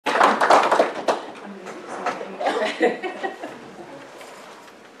Well,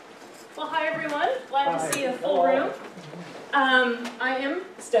 hi everyone. Glad to see a full room. I am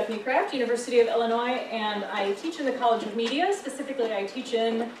Stephanie Kraft, University of Illinois, and I teach in the College of Media. Specifically, I teach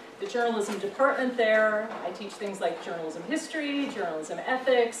in the journalism department there. I teach things like journalism history, journalism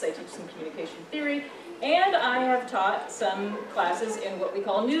ethics, I teach some communication theory, and I have taught some classes in what we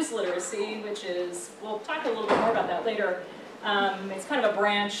call news literacy, which is, we'll talk a little bit more about that later. It's kind of a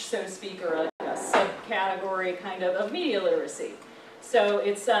branch, so to speak, or a subcategory kind of media literacy. So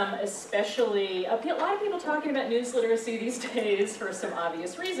it's especially, a lot of people talking about news literacy these days for some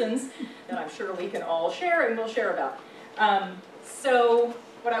obvious reasons that I'm sure we can all share and we'll share about. So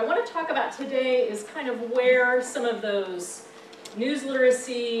what I want to talk about today is kind of where some of those news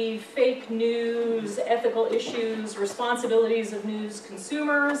literacy, fake news, ethical issues, responsibilities of news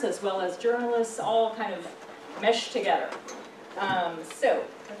consumers as well as journalists all kind of mesh together. So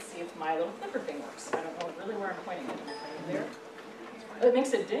let's see if my little clicker thing works. I don't know really where I'm pointing it. There. It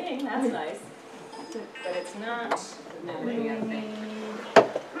makes a ding, that's nice, but it's not.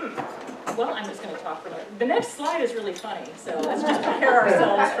 Well, I'm just going to talk for a minute. The next slide is really funny, so let's just prepare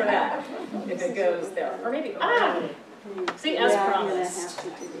ourselves for that, if it goes there. Or maybe, see, as promised.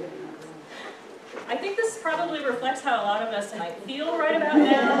 I think this probably reflects how a lot of us might feel right about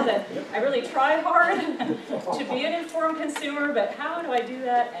now, that I really try hard to be an informed consumer, but how do I do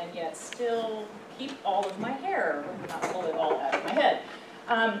that and yet still keep all of my hair, not pull it all out of my head.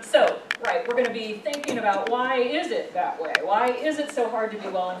 Right, we're going to be thinking about why is it that way? Why is it so hard to be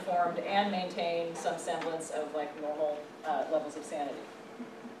well informed and maintain some semblance of like normal levels of sanity?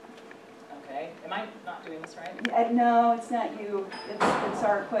 Okay, am I not doing this right? No, it's not you. It's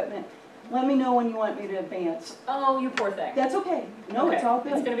our equipment. Let me know when you want me to advance. Oh, you poor thing. That's okay. No, okay. It's all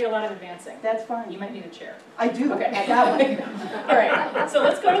good. It's going to be a lot of advancing. That's fine. You might need a chair. I do. Okay. I got one. All right. So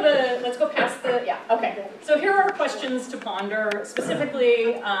let's go past the, yeah, okay. So here are questions to ponder,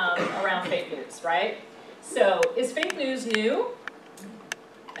 specifically around fake news, right? So is fake news new?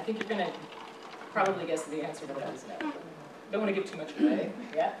 I think you're going to probably guess the answer to that is no. Don't want to give too much away.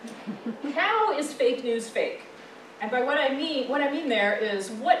 Yeah. How is fake news fake? And by what I mean there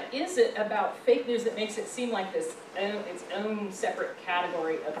is, what is it about fake news that makes it seem like this its own separate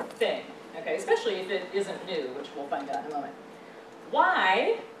category of thing? Okay, especially if it isn't new, which we'll find out in a moment.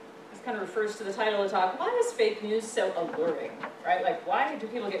 Why? This kind of refers to the title of the talk. Why is fake news so alluring? Right? Like, why do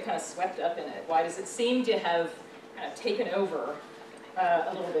people get kind of swept up in it? Why does it seem to have kind of taken over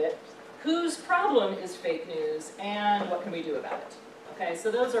a little bit? Whose problem is fake news, and what can we do about it? Okay, so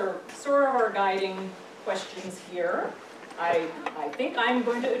those are sort of our guiding questions here. I think I'm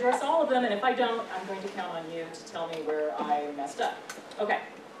going to address all of them, and if I don't, I'm going to count on you to tell me where I messed up. Okay.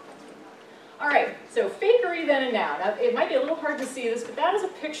 All right, so fakery then and now. Now, it might be a little hard to see this, but that is a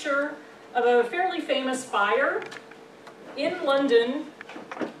picture of a fairly famous fire in London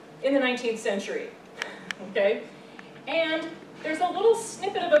in the 19th century. Okay? And there's a little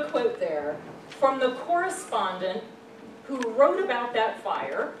snippet of a quote there from the correspondent who wrote about that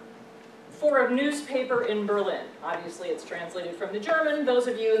fire for a newspaper in Berlin. Obviously, it's translated from the German. Those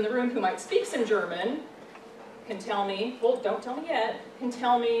of you in the room who might speak some German can tell me, well, don't tell me yet, can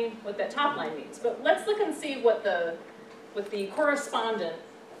tell me what that top line means. But let's look and see what the correspondent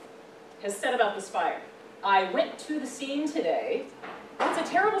has said about this fire. I went to the scene today. It's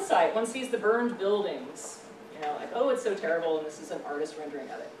a terrible sight. One sees the burned buildings. You know, like, oh, it's so terrible, and this is an artist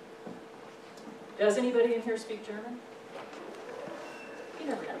rendering of it. Does anybody in here speak German? You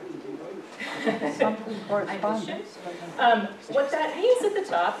never know. What that means at the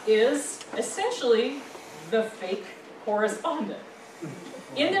top is essentially the fake correspondent.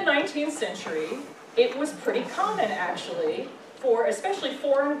 In the 19th century, it was pretty common actually for especially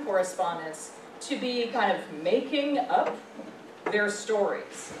foreign correspondents to be kind of making up their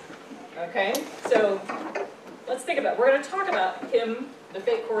stories. Okay, so let's think about it. We're going to talk about him, the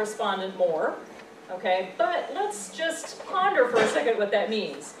fake correspondent, more. Okay, but let's just ponder for a second what that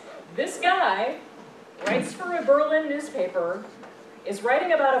means. This guy writes for a Berlin newspaper, is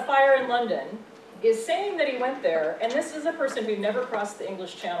writing about a fire in London, is saying that he went there, and this is a person who never crossed the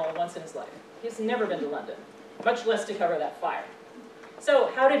English Channel once in his life. He's never been to London, much less to cover that fire. So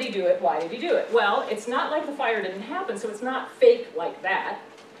how did he do it? Why did he do it? Well, it's not like the fire didn't happen, so it's not fake like that.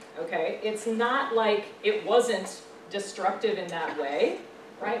 Okay, it's not like it wasn't destructive in that way.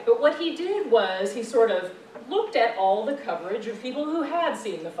 Right? But what he did was he sort of looked at all the coverage of people who had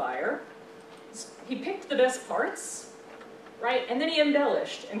seen the fire. He picked the best parts, right? And then he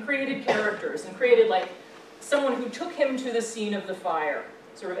embellished and created characters and created like someone who took him to the scene of the fire,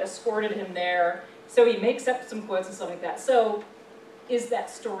 sort of escorted him there. So he makes up some quotes and stuff like that. So is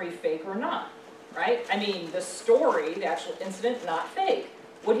that story fake or not? right? I mean, the story, the actual incident, not fake.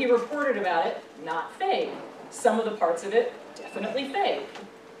 What he reported about it, not fake. Some of the parts of it, definitely fake,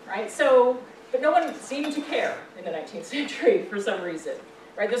 right? So, but no one seemed to care in the 19th century for some reason,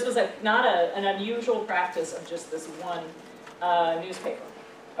 right? This was not an unusual practice of just this one newspaper.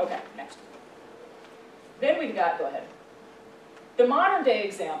 Okay, next. Then we've got, go ahead. The modern day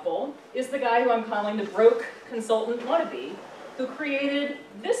example is the guy who I'm calling the broke consultant wannabe, who created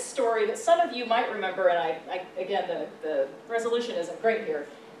this story that some of you might remember, and again, the resolution isn't great here.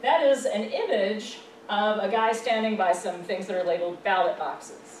 That is an image of a guy standing by some things that are labeled ballot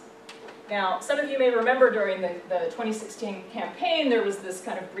boxes. Now, some of you may remember during the 2016 campaign, there was this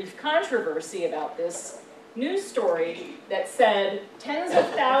kind of brief controversy about this news story that said tens of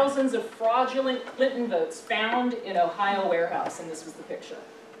thousands of fraudulent Clinton votes found in Ohio warehouse, and this was the picture.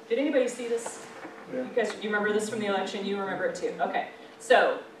 Did anybody see this? Yeah. You guys, you remember this from the election? You remember it too. Okay,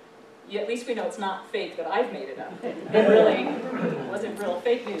 so at least we know it's not fake that I've made it up. It really wasn't real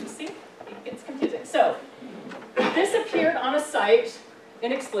fake news. See, it gets confusing. So this appeared on a site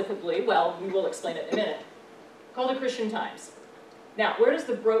inexplicably. Well, we will explain it in a minute. Called the Christian Times. Now, where does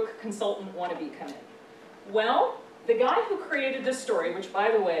the broke consultant wannabe come in? Well, the guy who created this story, which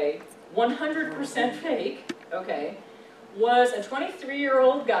by the way, 100% fake, okay, was a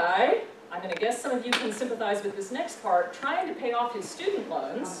 23-year-old guy. I'm going to guess some of you can sympathize with this next part, trying to pay off his student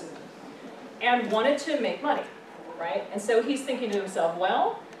loans and wanted to make money, right? And so he's thinking to himself,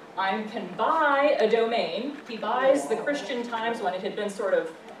 well, I can buy a domain. He buys the Christian Times when it had been sort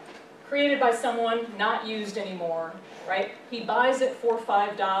of created by someone, not used anymore, right? He buys it for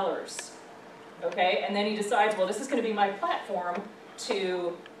 $5. Okay, and then he decides, well, this is going to be my platform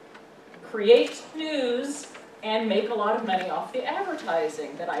to create news and make a lot of money off the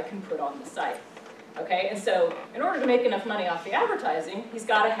advertising that I can put on the site. Okay, and so in order to make enough money off the advertising, he's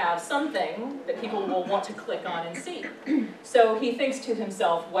got to have something that people will want to click on and see. So he thinks to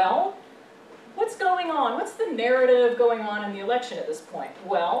himself, well, what's going on? What's the narrative going on in the election at this point?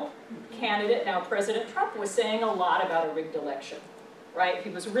 Well, candidate, now President Trump, was saying a lot about a rigged election, right? He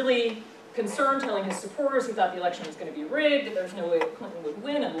was really concerned, telling his supporters he thought the election was going to be rigged, that there's no way that Clinton would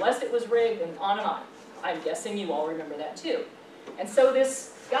win unless it was rigged, and on and on. I'm guessing you all remember that too. And so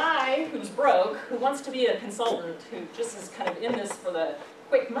this guy who's broke, who wants to be a consultant, who just is kind of in this for the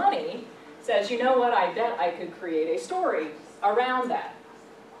quick money, says, you know what, I bet I could create a story around that,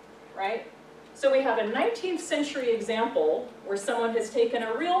 right? So we have a 19th century example where someone has taken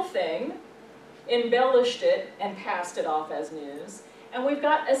a real thing, embellished it, and passed it off as news. And we've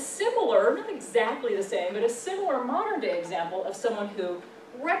got a similar, not exactly the same, but a similar modern day example of someone who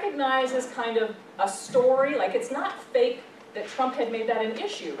recognizes kind of a story, like it's not fake that Trump had made that an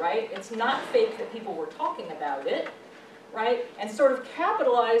issue, right? It's not fake that people were talking about it, right? And sort of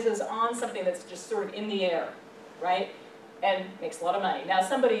capitalizes on something that's just sort of in the air, right? And makes a lot of money. Now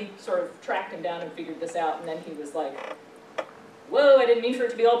somebody sort of tracked him down and figured this out, and then he was like, whoa, I didn't mean for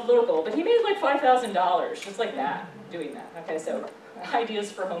it to be all political, but he made like $5,000, just like that, doing that. Okay, so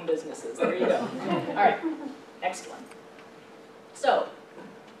ideas for home businesses, there you go. All right, next one. So,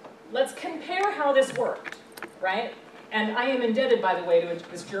 let's compare how this worked, right? And I am indebted, by the way, to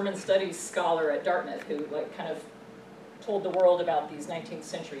this German studies scholar at Dartmouth who like kind of told the world about these 19th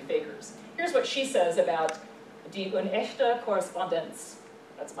century fakers. Here's what she says about die unechte Korrespondenz.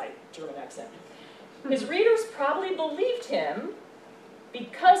 That's my German accent. His readers probably believed him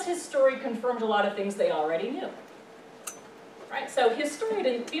because his story confirmed a lot of things they already knew. Right? So his story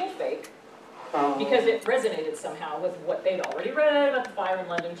didn't feel fake because it resonated somehow with what they'd already read about the fire in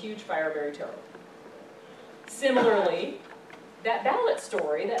London, huge fire, very terrible. Similarly, that ballot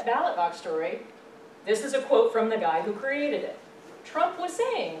story, that ballot box story, this is a quote from the guy who created it. Trump was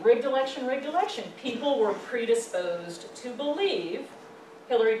saying, rigged election, rigged election. People were predisposed to believe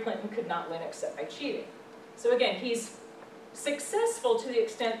Hillary Clinton could not win except by cheating. So again, he's successful to the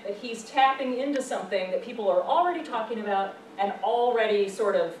extent that he's tapping into something that people are already talking about and already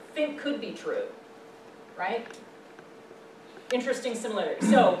sort of think could be true, right? Interesting similarity.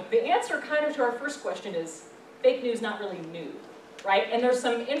 So the answer kind of to our first question is fake news not really new, right? And there's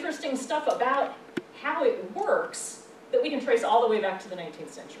some interesting stuff about how it works that we can trace all the way back to the 19th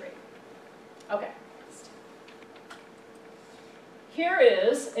century. Okay. Here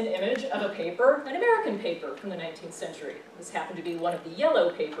is an image of a paper, an American paper from the 19th century. This happened to be one of the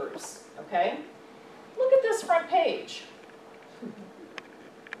yellow papers, okay? Look at this front page.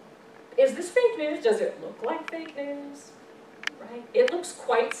 Is this fake news? Does it look like fake news? Right? It looks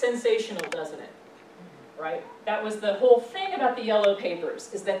quite sensational, doesn't it? Right? That was the whole thing about the yellow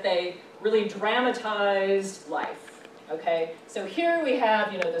papers, is that they really dramatized life, Okay, so here we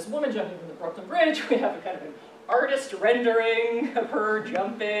have, this woman jumping from the Brooklyn Bridge. We have a kind of an artist rendering of her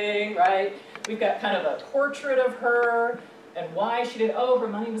jumping, right? We've got kind of a portrait of her and why she did, her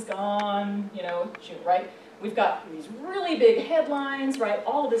money was gone, right? We've got these really big headlines, right?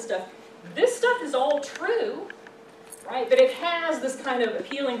 All of this stuff. This stuff is all true, right? But it has this kind of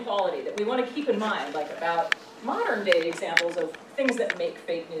appealing quality that we want to keep in mind, like about modern day examples of things that make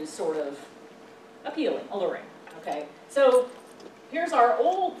fake news sort of appealing, alluring, okay? So here's our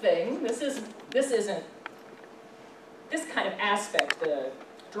old thing. This isn't, this kind of aspect, the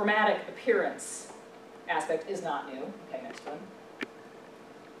dramatic appearance aspect is not new. Okay, next one.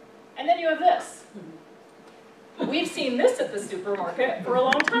 And then you have this. We've seen this at the supermarket for a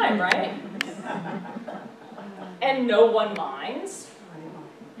long time, right? And no one minds.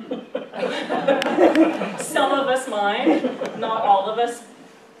 Some of us mind, not all of us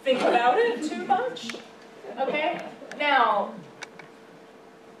think about it too much. Okay? Now,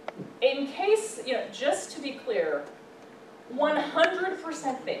 in case, just to be clear,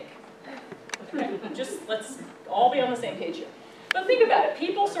 100% fake. Okay? Just let's all be on the same page here. But think about it.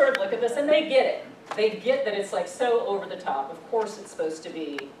 People sort of look at this and they get it. They get that it's like so over the top. Of course it's supposed to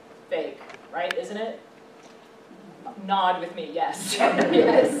be fake, right? Isn't it? Nod with me, yes.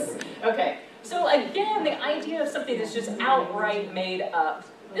 Yes. Okay. So again, the idea of something that's just outright made up,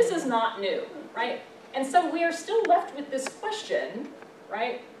 this is not new, right? And so we are still left with this question,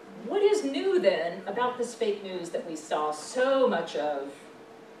 right? What is new then about this fake news that we saw so much of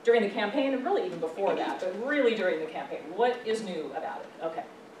during the campaign, and really even before that, but really during the campaign? What is new about it? Okay.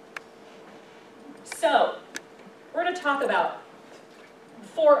 So, we're going to talk about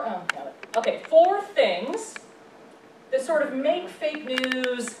four things that sort of make fake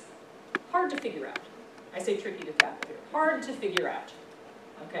news hard to figure out. I say tricky to tackle here. Hard to figure out.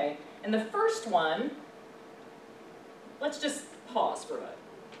 Okay? And the first one, let's just pause for a moment.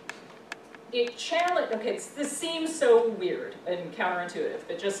 This seems so weird and counterintuitive,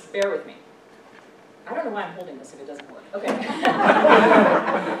 but just bear with me. I don't know why I'm holding this if it doesn't work. Okay.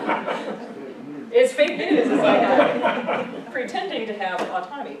 It's fake news. It's like pretending to have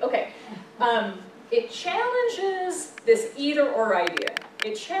autonomy. Okay. It challenges this either-or idea.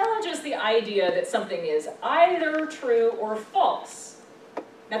 It challenges the idea that something is either true or false.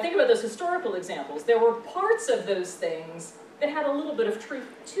 Now think about those historical examples. There were parts of those things that had a little bit of truth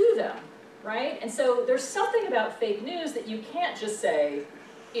to them, right? And so there's something about fake news that you can't just say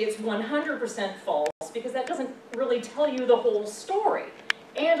it's 100% false, because that doesn't really tell you the whole story.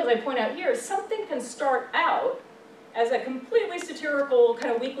 And as I point out here, something can start out as a completely satirical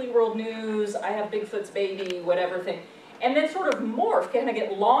kind of weekly world news, I have Bigfoot's baby, whatever thing, and then sort of morph, kind of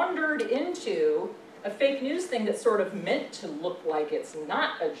get laundered into a fake news thing that's sort of meant to look like it's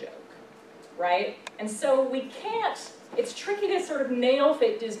not a joke, right? And so we can't, it's tricky to sort of nail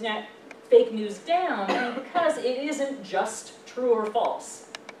fake news down because it isn't just true or false.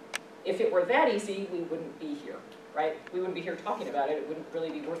 If it were that easy, we wouldn't be here, right? We wouldn't be here talking about it. It wouldn't really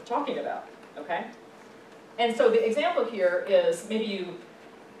be worth talking about, okay? And so the example here is maybe you,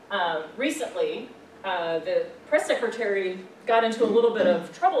 recently, the press secretary got into a little bit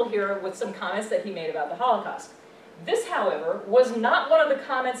of trouble here with some comments that he made about the Holocaust. This, however, was not one of the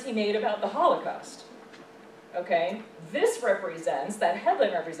comments he made about the Holocaust, okay? This represents, that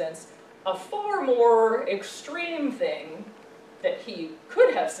headline represents, a far more extreme thing that he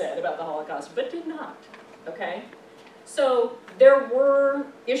could have said about the Holocaust, but did not, okay? So there were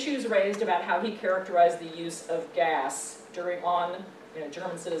issues raised about how he characterized the use of gas on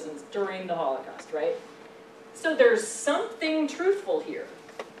German citizens during the Holocaust, right? So there's something truthful here,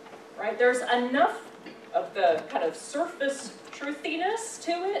 right? There's enough of the kind of surface truthiness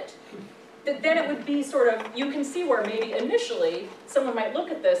to it that then it would be sort of, you can see where maybe initially someone might look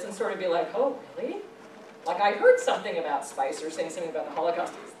at this and sort of be like, oh, really? Like I heard something about Spicer saying something about the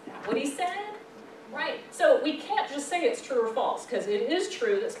Holocaust. Is that what he said? Right. So we can't just say it's true or false, because it is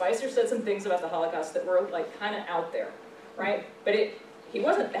true that Spicer said some things about the Holocaust that were like kind of out there, right? But he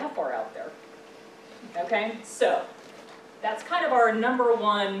wasn't that far out there. Okay? So that's kind of our number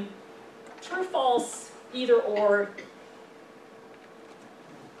one true, false, either or,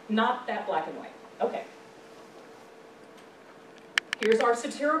 not that black and white. Okay. Here's our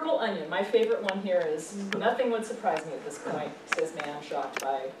satirical onion. My favorite one here is, nothing would surprise me at this point, says man shocked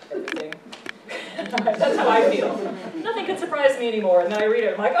by everything. That's how I feel. Nothing could surprise me anymore. And then I read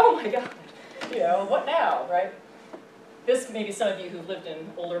it, I'm like, oh my God, what now, right? This, maybe some of you who've lived in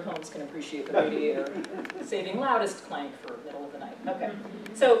older homes can appreciate the radiator saving loudest clank for middle of the night. Okay,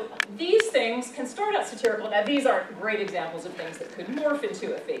 so these things can start out satirical. Now these aren't great examples of things that could morph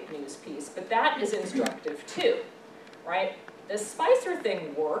into a fake news piece, but that is instructive too, right? The Spicer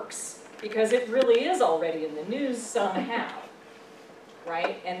thing works because it really is already in the news somehow,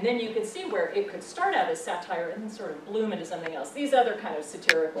 right? And then you can see where it could start out as satire and then sort of bloom into something else. These other kind of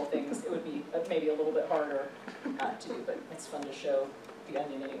satirical things, it would be maybe a little bit harder to do, but it's fun to show the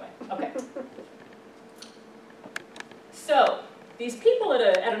onion anyway. Okay. So, these people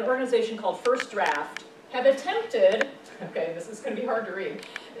at an organization called First Draft have attempted, okay, this is going to be hard to read,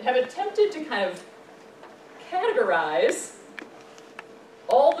 have attempted to kind of categorize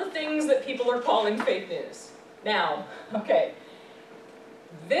all the things that people are calling fake news. Now, okay,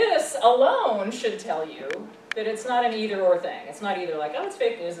 this alone should tell you that it's not an either-or thing. It's not either like, oh, it's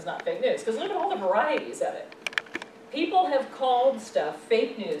fake news, it's not fake news, because look at all the varieties of it. People have called stuff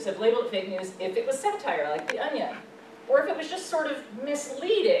fake news, have labeled it fake news if it was satire, like The Onion, or if it was just sort of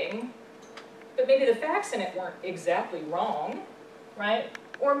misleading, but maybe the facts in it weren't exactly wrong, right?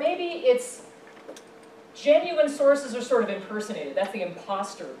 Or maybe it's genuine sources are sort of impersonated. That's the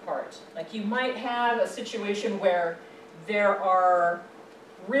imposter part. Like you might have a situation where there are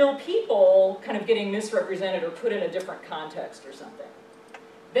real people kind of getting misrepresented or put in a different context or something.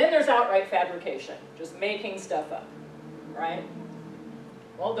 Then there's outright fabrication, just making stuff up, right?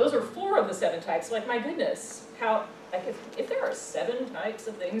 Well, those are 4 of the 7 types. Like, my goodness, how, like if there are 7 types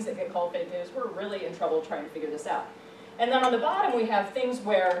of things that get called fake news, we're really in trouble trying to figure this out. And then on the bottom, we have things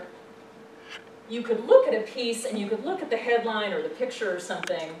where you could look at a piece and you could look at the headline or the picture or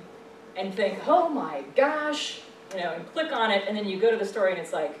something and think, oh my gosh, you know, and click on it, and then you go to the story and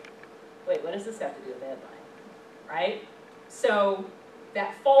it's like, wait, what does this have to do with the headline, right? So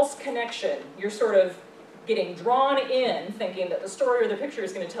that false connection, you're sort of getting drawn in thinking that the story or the picture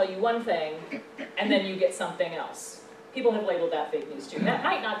is going to tell you one thing, and then you get something else. People have labeled that fake news too. That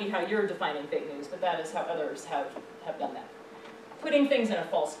might not be how you're defining fake news, but that is how others have done that. Putting things in a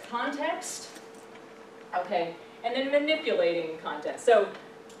false context, okay, and then manipulating content. So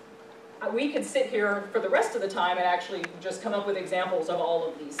we could sit here for the rest of the time and actually just come up with examples of all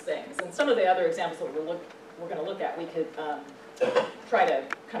of these things. And some of the other examples that we're going to look at, we could try to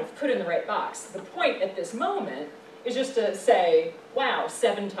kind of put in the right box. The point at this moment is just to say, wow,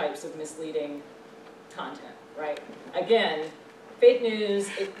 7 types of misleading content, right? Again, fake news,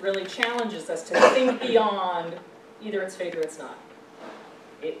 it really challenges us to think beyond either it's fake or it's not.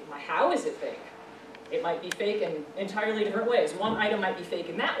 How is it fake? It might be fake in entirely different ways. One item might be fake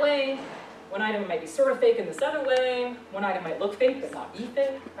in that way. One item might be sort of fake in this other way. One item might look fake but not be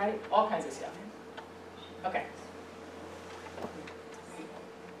fake, right? All kinds of stuff. Okay.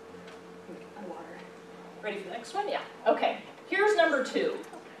 Ready for the next one? Yeah. Okay. Here's number 2.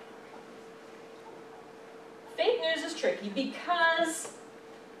 Fake news is tricky because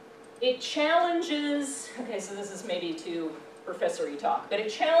it challenges, okay, so this is maybe too professory talk, but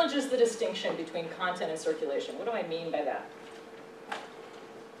it challenges the distinction between content and circulation. What do I mean by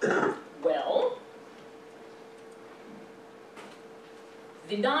that? Well,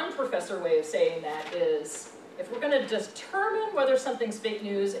 the non-professor way of saying that is, if we're going to determine whether something's fake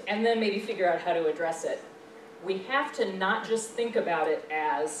news and then maybe figure out how to address it, we have to not just think about it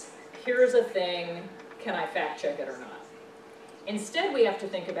as, here's a thing, can I fact check it or not? Instead, we have to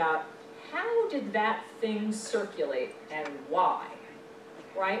think about, how did that thing circulate and why?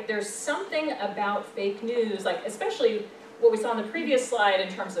 Right? There's something about fake news, like especially what we saw in the previous slide in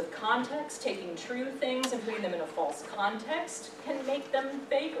terms of context, taking true things and putting them in a false context can make them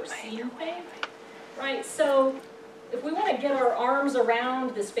fake or seem fake. Right? So if we want to get our arms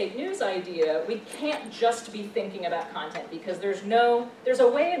around this fake news idea, we can't just be thinking about content because there's a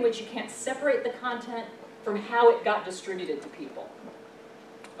way in which you can't separate the content from how it got distributed to people.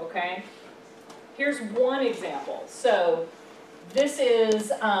 Okay? Here's one example. So this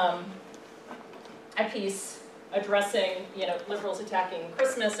is a piece addressing, liberals attacking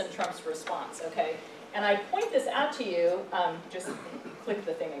Christmas and Trump's response, okay? And I point this out to you, just click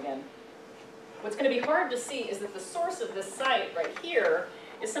the thing again. What's going to be hard to see is that the source of this site right here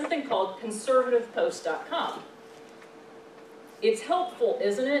is something called conservativepost.com. It's helpful,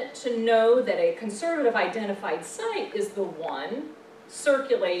 isn't it, to know that a conservative identified site is the one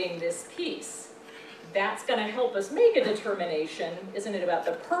circulating this piece. That's going to help us make a determination, isn't it, about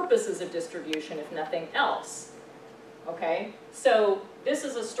the purposes of distribution, if nothing else. Okay? So this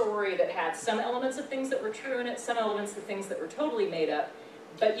is a story that had some elements of things that were true in it, some elements of things that were totally made up.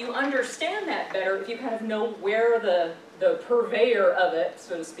 But you understand that better if you kind of know where the purveyor of it,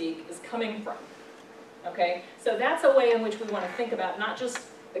 so to speak, is coming from. Okay? So that's a way in which we want to think about not just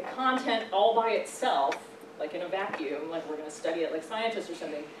the content all by itself, like in a vacuum, like we're going to study it like scientists or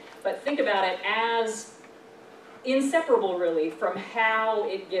something, but think about it as inseparable, really, from how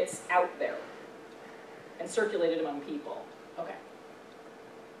it gets out there. and circulated among people. Okay.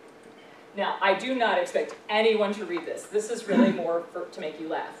 Now, I do not expect anyone to read this. This is really more to make you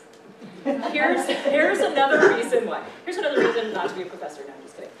laugh. Here's another reason why. Here's another reason not to be a professor. No, I'm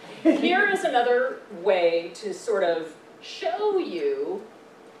just kidding. Here is another way to sort of show you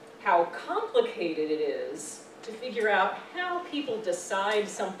how complicated it is to figure out how people decide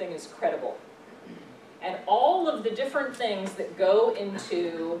something is credible. And all of the different things that go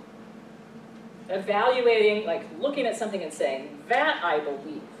into evaluating, like looking at something and saying, that I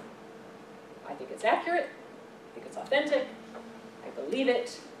believe. I think it's accurate, I think it's authentic, I believe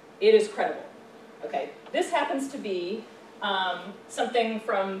it, it is credible. Okay, this happens to be something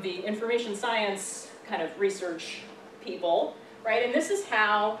from the information science kind of research people, right? And this is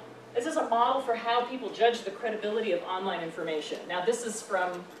a model for how people judge the credibility of online information. Now this is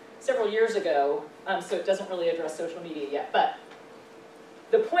from several years ago, so it doesn't really address social media yet, but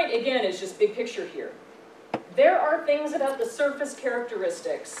the point again is just big picture here. There are things about the surface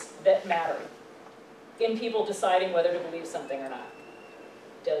characteristics that matter in people deciding whether to believe something or not.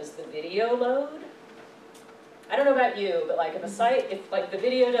 Does the video load? I don't know about you, but like if a site, if like the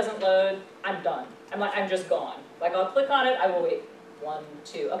video doesn't load, I'm done. I'm just gone. Like I'll click on it, I will wait 1,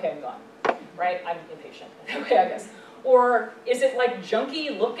 2, okay, I'm gone. Right? I'm impatient. Okay, I guess. Or is it like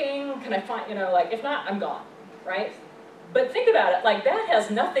junky looking? Can I find, like if not, I'm gone. Right? But think about it, like that has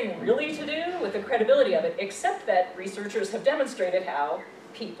nothing really to do with the credibility of it, except that researchers have demonstrated how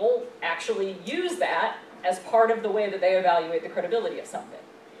people actually use that as part of the way that they evaluate the credibility of something.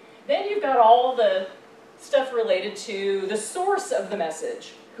 Then you've got all the stuff related to the source of the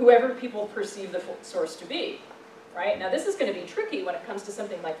message, whoever people perceive the source to be, right? Now this is going to be tricky when it comes to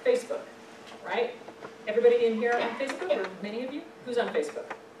something like Facebook, right? Everybody in here on Facebook, or many of you? Who's on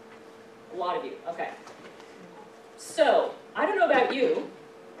Facebook? A lot of you, okay. So, I don't know about you,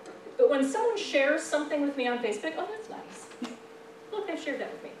 but when someone shares something with me on Facebook, oh, that's nice. Look, they shared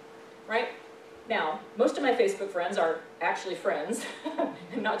that with me, right? Now, most of my Facebook friends are actually friends,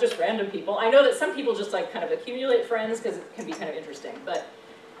 and not just random people. I know that some people just like kind of accumulate friends because it can be kind of interesting, but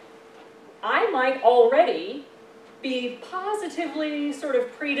I might already be positively sort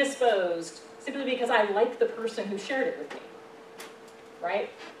of predisposed simply because I like the person who shared it with me.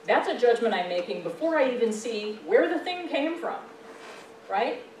 Right? That's a judgment I'm making before I even see where the thing came from,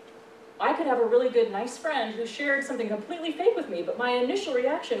 right? I could have a really good, nice friend who shared something completely fake with me, but my initial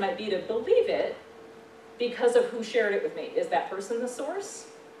reaction might be to believe it because of who shared it with me. Is that person the source?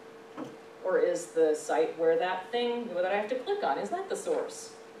 Or is the site where that thing that I have to click on, is that the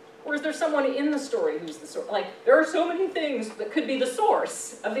source? Or is there someone in the story who's the source? Like, there are so many things that could be the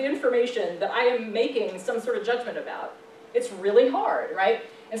source of the information that I am making some sort of judgment about. It's really hard, right?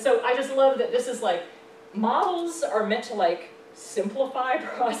 And so I just love that this is like, models are meant to like simplify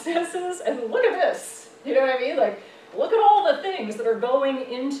processes, and look at this, you know what I mean? Like, look at all the things that are going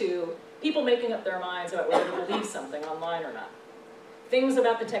into people making up their minds about whether to believe something online or not. Things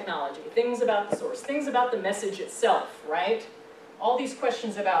about the technology, things about the source, things about the message itself, right? All these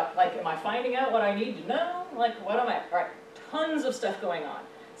questions about, like, am I finding out what I need to know? Like, what am I, all right, tons of stuff going on.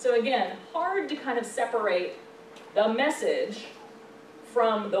 So again, hard to kind of separate the message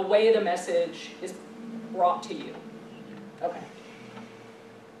from the way the message is brought to you. Okay.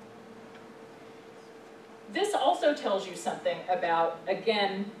 This also tells you something about,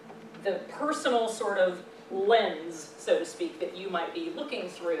 again, the personal sort of lens, so to speak, that you might be looking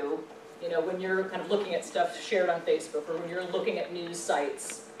through, when you're kind of looking at stuff shared on Facebook, or when you're looking at news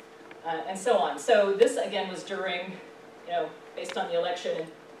sites, and so on. So this, again, was during, based on the election.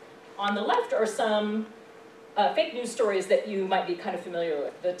 And on the left are some fake news stories that you might be kind of familiar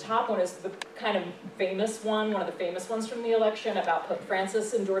with. The top one is the kind of famous one of the famous ones from the election about Pope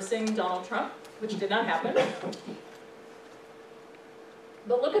Francis endorsing Donald Trump, which did not happen.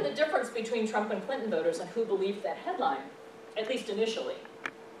 But look at the difference between Trump and Clinton voters and who believed that headline, at least initially,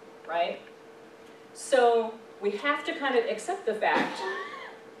 right? So we have to kind of accept the fact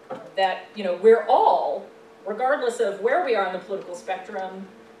that, we're all, regardless of where we are on the political spectrum,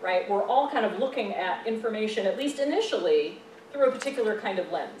 right, we're all kind of looking at information, at least initially, through a particular kind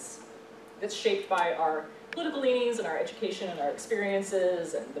of lens that's shaped by our political leanings and our education and our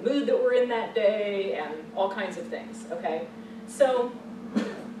experiences and the mood that we're in that day and all kinds of things, okay? So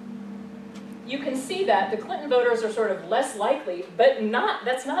you can see that the Clinton voters are sort of less likely, but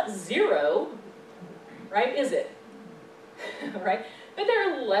that's not zero, right, is it? Right? But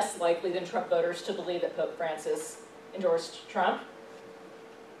they're less likely than Trump voters to believe that Pope Francis endorsed Trump.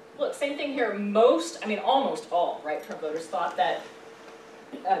 Look, same thing here. Almost all, right, Trump voters thought that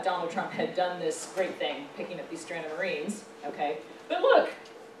Donald Trump had done this great thing, picking up these stranded Marines, okay? But look,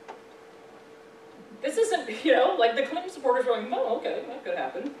 this isn't, you know, like the Clinton supporters are going, oh, okay, that could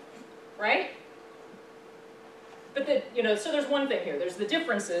happen, right? But the, you know, so there's one thing here. There's the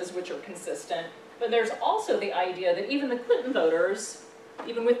differences, which are consistent, but there's also the idea that even the Clinton voters,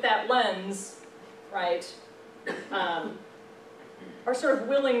 even with that lens, right, are sort of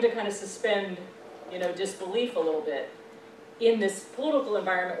willing to kind of suspend, you know, disbelief a little bit in this political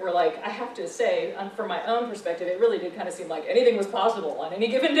environment where, like, I have to say, from my own perspective, it really did kind of seem like anything was possible on any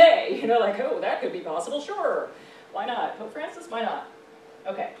given day. You know, like, oh, that could be possible, sure. Why not? Pope Francis, why not?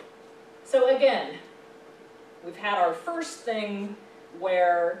 Okay, so again, we've had our first thing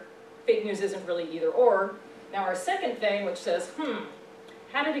where fake news isn't really either or. Now our second thing, which says,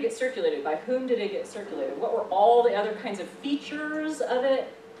 how did it get circulated? By whom did it get circulated? What were all the other kinds of features of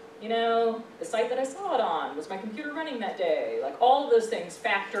it? You know, the site that I saw it on, was my computer running that day? Like, all of those things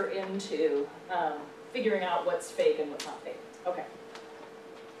factor into figuring out what's fake and what's not fake. Okay.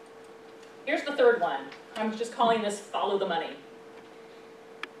 Here's the third one. I'm just calling this follow the money.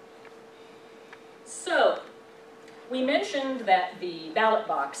 So, we mentioned that the ballot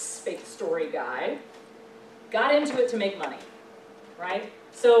box fake story guy got into it to make money, right?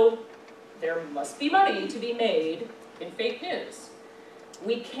 So, there must be money to be made in fake news.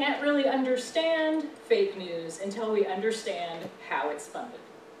 We can't really understand fake news until we understand how it's funded,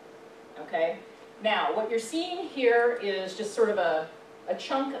 okay? Now, what you're seeing here is just sort of a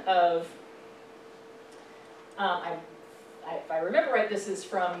chunk of, if I remember right, this is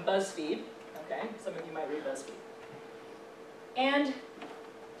from BuzzFeed, okay? Some of you might read BuzzFeed. And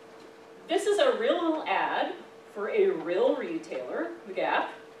this is a real little ad for a real retailer, the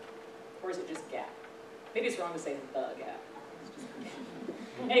Gap, or is it just Gap? Maybe it's wrong to say the Gap.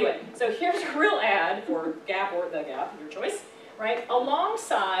 Anyway, so here's a real ad for Gap or the Gap, your choice, right?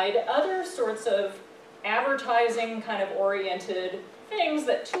 Alongside other sorts of advertising kind of oriented things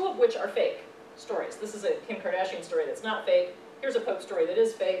that two of which are fake stories. This is a Kim Kardashian story that's not fake. Here's a Pope story that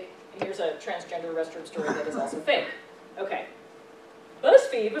is fake. And here's a transgender restroom story that is also fake. Okay.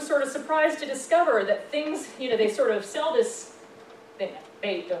 BuzzFeed was sort of surprised to discover that things, you know, they sort of sell this,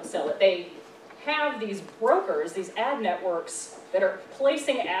 they don't sell it, they have these brokers, these ad networks that are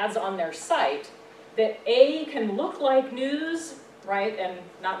placing ads on their site that A, can look like news, right, and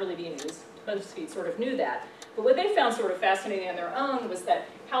not really be news. BuzzFeed sort of knew that. But what they found sort of fascinating on their own was that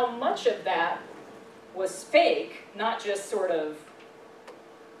how much of that was fake, not just sort of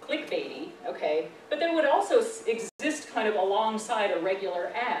clickbaity, okay, but that would also exist kind of alongside a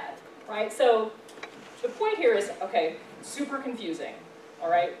regular ad, right? So the point here is, okay, super confusing, all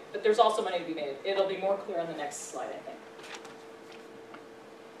right, but there's also money to be made. It'll be more clear on the next slide, I think.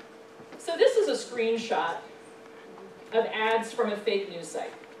 So this is a screenshot of ads from a fake news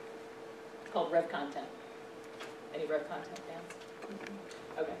site called Rev Content. Any Rev Content fans?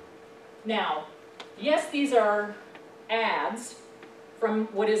 Okay. Now, yes, these are ads from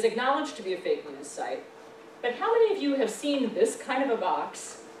what is acknowledged to be a fake news site, but how many of you have seen this kind of a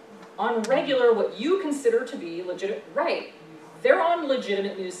box on regular, what you consider to be legitimate? Right, they're on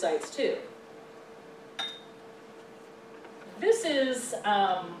legitimate news sites too. This is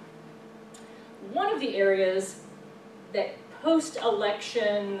one of the areas that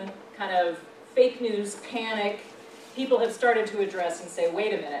post-election kind of fake news panic, people have started to address and say,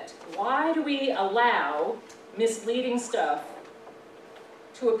 wait a minute, why do we allow misleading stuff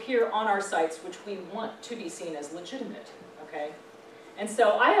to appear on our sites which we want to be seen as legitimate, okay? And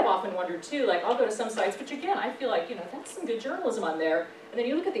so I have often wondered too, like I'll go to some sites, which again, I feel like, you know, that's some good journalism on there, and then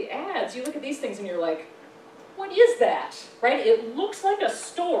you look at the ads, you look at these things and you're like, what is that, right? It looks like a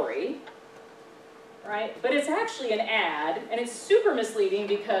story, right? But it's actually an ad, and it's super misleading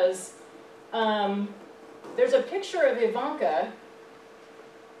because there's a picture of Ivanka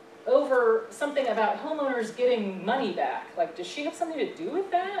over something about homeowners getting money back. Like, does she have something to do with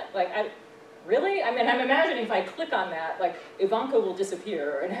that? Like, really? I mean, I'm imagining if I click on that, like, Ivanka will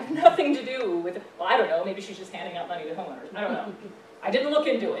disappear and have nothing to do with, well, I don't know, maybe she's just handing out money to homeowners. I don't know. I didn't look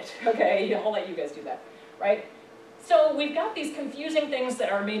into it, okay? I'll let you guys do that, right? So we've got these confusing things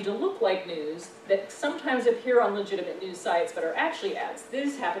that are made to look like news that sometimes appear on legitimate news sites but are actually ads.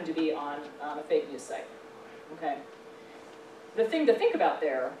 These happen to be on a fake news site, okay? The thing to think about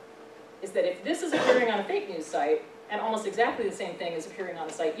there is that if this is appearing on a fake news site, and almost exactly the same thing is appearing on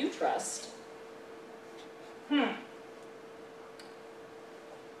a site you trust,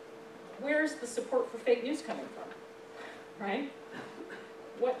 where's the support for fake news coming from, right?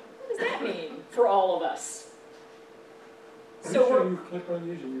 What does that mean for all of us? So sure you click on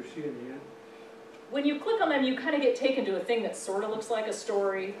these and you're seeing the end? When you click on them, you kind of get taken to a thing that sort of looks like a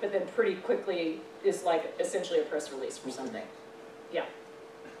story, but then pretty quickly is like essentially a press release for something. Yeah.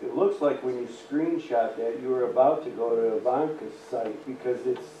 It looks like when you screenshot that, you were about to go to Ivanka's site because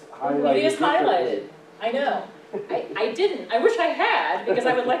it's highlighted. It is highlighted, differently. I know. I didn't, I wish I had, because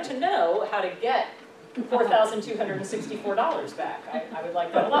I would like to know how to get $4,264 back. I would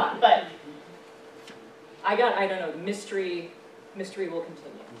like that a lot, but I don't know, the mystery will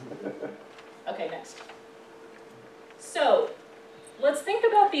continue. Okay, next. So, let's think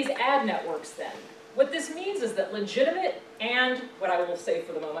about these ad networks then. What this means is that legitimate and, what I will say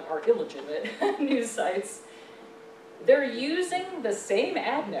for the moment, are illegitimate news sites, they're using the same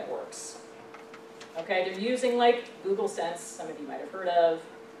ad networks. Okay, they're using like Google Sense, some of you might have heard of,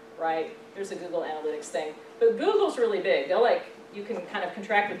 right? There's a Google Analytics thing. But Google's really big. They'll you can kind of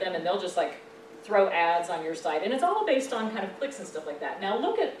contract with them and they'll just throw ads on your site. And it's all based on kind of clicks and stuff like that. Now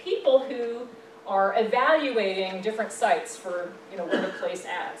look at people who are evaluating different sites for, where to place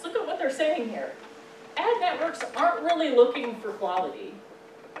ads. Look at what they're saying here. Ad networks aren't really looking for quality.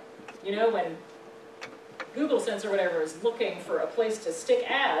 When Google Sense or whatever is looking for a place to stick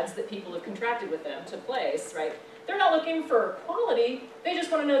ads that people have contracted with them to place, right? They're not looking for quality, they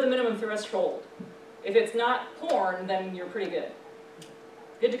just want to know the minimum threshold. If it's not porn, then you're pretty good.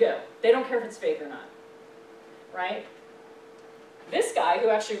 Good to go. They don't care if it's fake or not, right? This guy who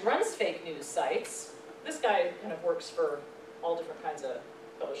actually runs fake news sites, this guy kind of works for all different kinds of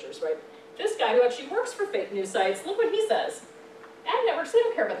publishers, right? This guy who actually works for fake news sites, look what he says. Ad networks, they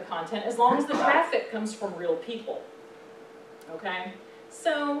don't care about the content as long as the traffic comes from real people, okay?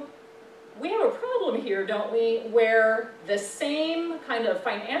 So we have a problem here, don't we, where the same kind of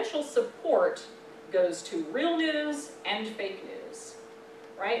financial support goes to real news and fake news,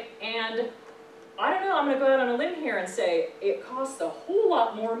 right? And I don't know, I'm gonna go out on a limb here and say it costs a whole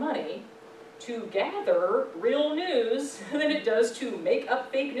lot more money to gather real news than it does to make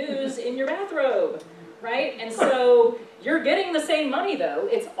up fake news in your bathrobe, right? And so you're getting the same money though.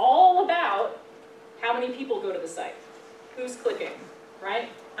 It's all about how many people go to the site, who's clicking, right?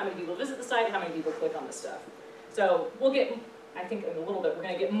 How many people visit the site, how many people click on the stuff. So we'll get, I think in a little bit, we're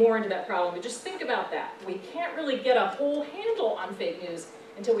gonna get more into that problem, but just think about that. We can't really get a whole handle on fake news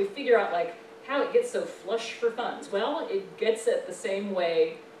until we figure out how it gets so flush for funds. Well, it gets it the same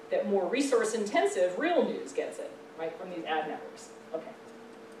way that more resource-intensive real news gets it, right, from these ad networks. Okay.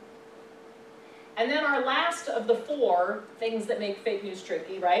 And then our last of the 4 things that make fake news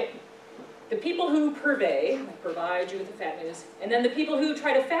tricky, right? The people who provide you with the fake news, and then the people who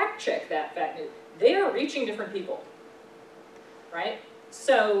try to fact-check that fake news, they are reaching different people, right?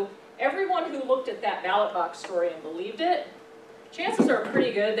 So everyone who looked at that ballot box story and believed it, chances are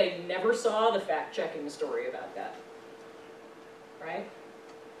pretty good they never saw the fact-checking story about that, right?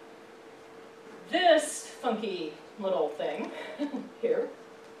 This funky little thing here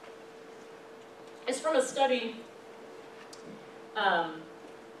is from a study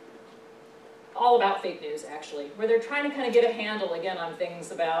all about fake news, actually, where they're trying to kind of get a handle, again, on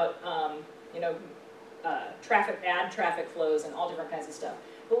things about, ad traffic flows and all different kinds of stuff.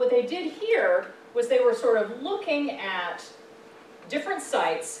 But what they did here was they were sort of looking at different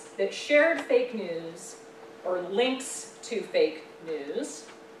sites that shared fake news or links to fake news,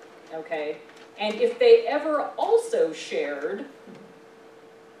 okay? And if they ever also shared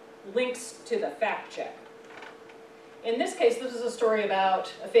links to the fact check. In this case, this is a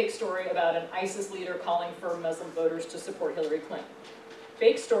fake story about an ISIS leader calling for Muslim voters to support Hillary Clinton.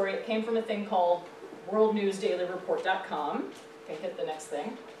 Fake story, it came from a thing called worldnewsdailyreport.com. Okay, hit the next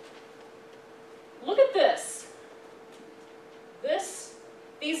thing. Look at this.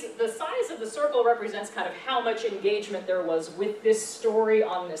 The size of the circle represents kind of how much engagement there was with this story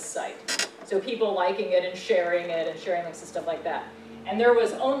on this site. So people liking it and sharing links and stuff like that. And there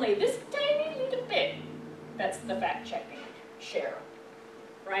was only this tiny little bit. That's the fact-checking share,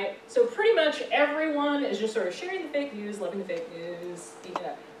 right? So pretty much everyone is just sort of sharing the fake news, loving the fake news,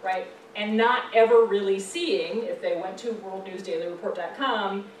 right? And not ever really seeing, if they went to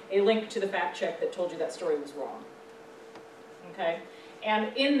worldnewsdailyreport.com, a link to the fact check that told you that story was wrong, okay?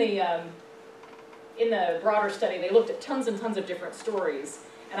 And in the broader study, they looked at tons and tons of different stories.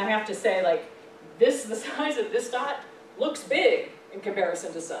 And I have to say, the size of this dot looks big in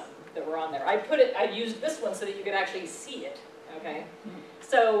comparison to some that were on there. I used this one so that you could actually see it, okay?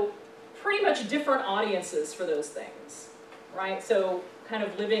 So pretty much different audiences for those things, right? So kind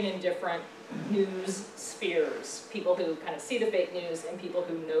of living in different news spheres, people who kind of see the fake news and people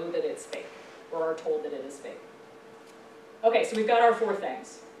who know that it's fake or are told that it is fake. Okay, so we've got our 4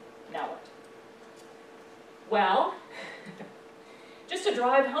 things. Now what? Well, just to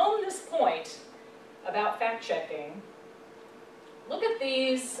drive home this point about fact-checking, look at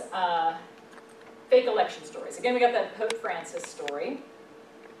these fake election stories. Again, we got that Pope Francis story.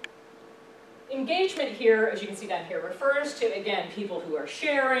 engagement here, as you can see down here, refers to, again, people who are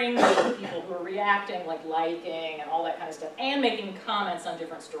sharing, people who are reacting, like liking and all that kind of stuff, and making comments on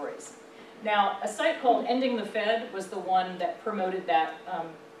different stories. Now, a site called Ending the Fed was the one that promoted that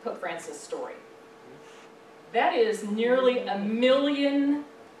Pope Francis story. That is nearly 1 million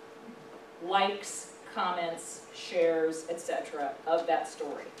likes, comments, shares, etc. of that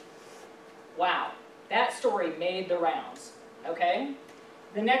story. Wow, that story made the rounds, okay?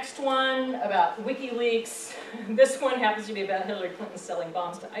 The next one about WikiLeaks, this one happens to be about Hillary Clinton selling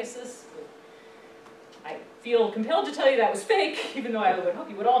bombs to ISIS. I feel compelled to tell you that was fake, even though I would hope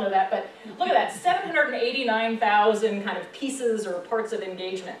you would all know that, but look at that, 789,000 kind of pieces or parts of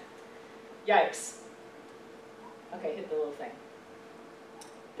engagement. Yikes. Okay, hit the little thing.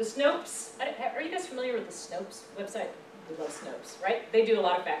 The Snopes, are you guys familiar with the Snopes website? We love Snopes, right? They do a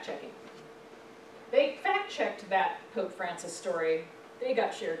lot of fact-checking. They fact-checked that Pope Francis story. They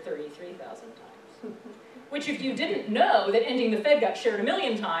got shared 33,000 times. Which if you didn't know that Ending the Fed got shared 1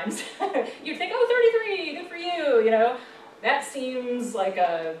 million times, you'd think, oh, 33, good for you, know? That seems like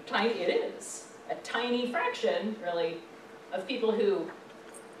it is a tiny fraction, really, of people who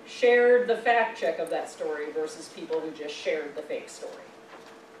shared the fact check of that story versus people who just shared the fake story.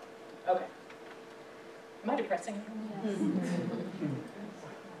 Okay. Am I depressing? Yes.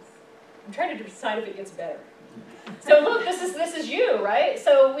 I'm trying to decide if it gets better. So look, this is you, right?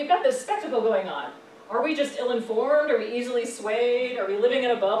 So we've got this spectacle going on. Are we just ill-informed? Are we easily swayed? Are we living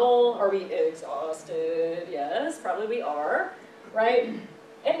in a bubble? Are we exhausted? Yes, probably we are, right?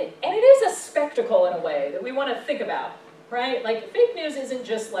 And it is a spectacle in a way that we want to think about, right? Like fake news isn't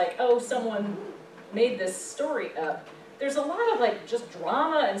just like, oh, someone made this story up. There's a lot of like just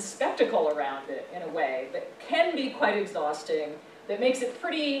drama and spectacle around it in a way that can be quite exhausting, that makes it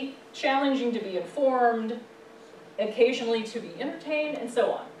pretty challenging to be informed, occasionally to be entertained, and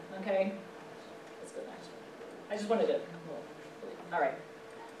so on, okay? Let's go next. I just wanted to, all right.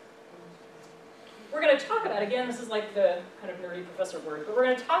 We're going to talk about, again, this is like the kind of nerdy professor word, but we're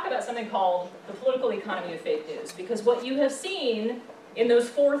going to talk about something called the political economy of fake news, because what you have seen in those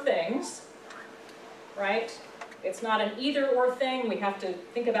 4 things, right? It's not an either-or thing. We have to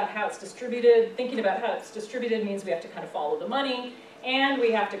think about how it's distributed. Thinking about how it's distributed means we have to kind of follow the money, and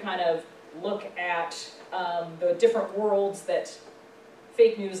we have to kind of look at the different worlds that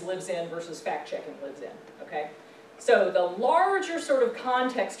fake news lives in versus fact-checking lives in, okay? So the larger sort of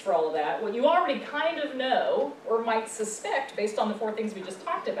context for all of that, what you already kind of know, or might suspect based on the 4 things we just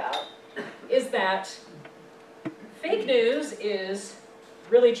talked about, is that fake news is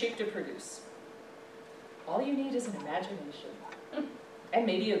really cheap to produce. All you need is an imagination and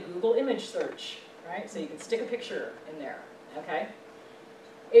maybe a Google image search, right? So you can stick a picture in there, okay?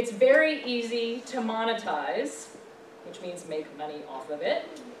 It's very easy to monetize, which means make money off of it.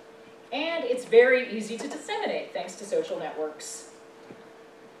 And it's very easy to disseminate thanks to social networks.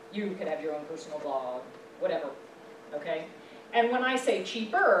 You could have your own personal blog, whatever, okay? And when I say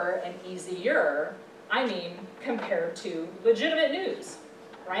cheaper and easier, I mean compared to legitimate news,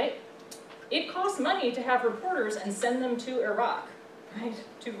 right? It costs money to have reporters and send them to Iraq, right?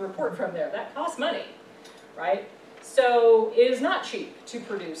 To report from there. That costs money, right? So it is not cheap to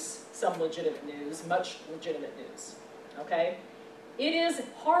produce some legitimate news, much legitimate news, okay? It is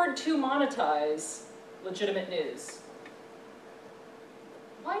hard to monetize legitimate news.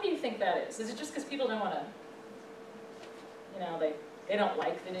 Why do you think that is? Is it just because people don't want to, they don't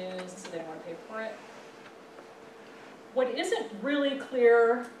like the news, so they don't want to pay for it? What isn't really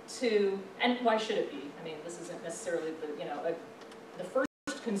clear to, and why should it be? I mean, this isn't necessarily the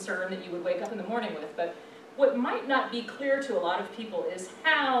first concern that you would wake up in the morning with, but what might not be clear to a lot of people is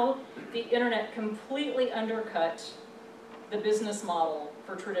how the internet completely undercut the business model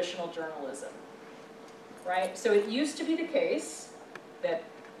for traditional journalism, right? So it used to be the case that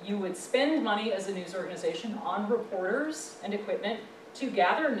you would spend money as a news organization on reporters and equipment to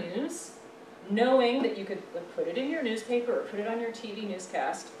gather news, knowing that you could put it in your newspaper or put it on your TV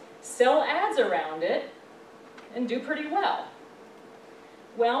newscast, sell ads around it, and do pretty well.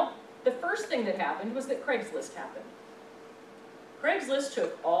 Well, the first thing that happened was that Craigslist happened. Craigslist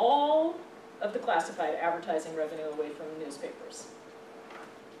took all of the classified advertising revenue away from newspapers.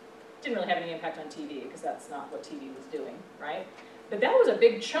 Didn't really have any impact on TV because that's not what TV was doing, right? But that was a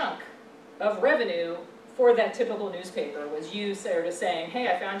big chunk of revenue for that typical newspaper, was you sort of saying, hey,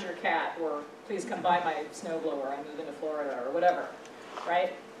 I found your cat, or please come buy my snowblower, I moved into Florida, or whatever,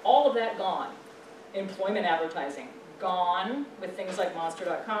 right? All of that gone. Employment advertising, gone with things like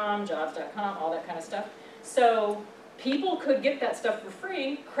monster.com, jobs.com, all that kind of stuff. So people could get that stuff for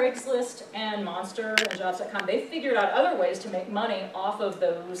free. Craigslist and Monster and jobs.com, they figured out other ways to make money off of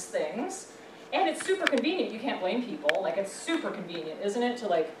those things. And it's super convenient, you can't blame people, like it's super convenient, isn't it, to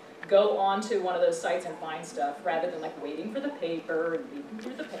like go onto one of those sites and find stuff rather than like waiting for the paper and reading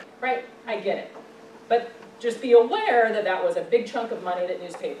through the paper, right? I get it. But just be aware that that was a big chunk of money that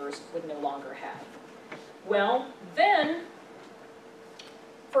newspapers would no longer have. Well, then,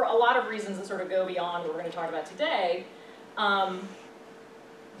 for a lot of reasons that sort of go beyond what we're going to talk about today,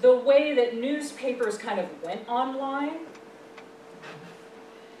 the way that newspapers kind of went online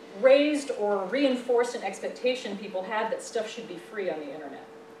raised or reinforced an expectation people had that stuff should be free on the internet.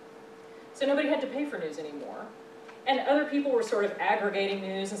 So nobody had to pay for news anymore. And other people were sort of aggregating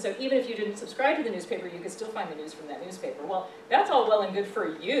news, and so even if you didn't subscribe to the newspaper, you could still find the news from that newspaper. Well, that's all well and good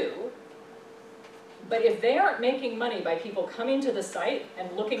for you, but if they aren't making money by people coming to the site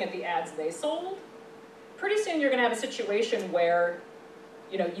and looking at the ads they sold, pretty soon you're gonna have a situation where,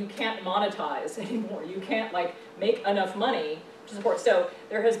 you know, you can't monetize anymore. You can't like make enough money to support. So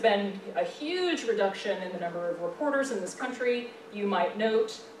there has been a huge reduction in the number of reporters in this country. You might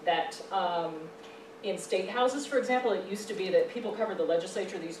note that in state houses, for example, it used to be that people covered the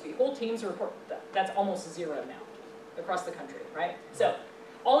legislature. There used to be whole teams of reporters. That's almost zero now across the country, right? So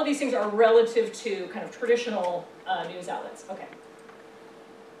all of these things are relative to kind of traditional news outlets. Okay.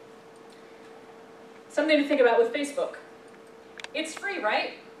 Something to think about with Facebook. It's free,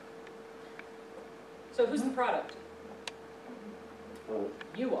 right? So who's the product?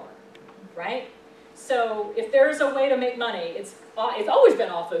 You are, right? So if there's a way to make money, it's always been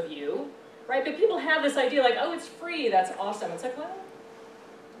off of you, right? But people have this idea like, oh, it's free, that's awesome. It's like, well,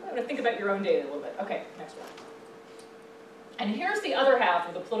 I'm going to think about your own data a little bit. Okay, next one. And here's the other half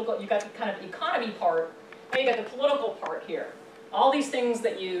of the political, you've got the kind of economy part, and you've got the political part here. All these things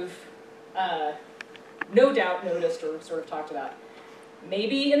that you've no doubt noticed or sort of talked about.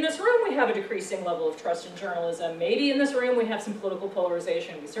 Maybe in this room we have a decreasing level of trust in journalism. Maybe in this room we have some political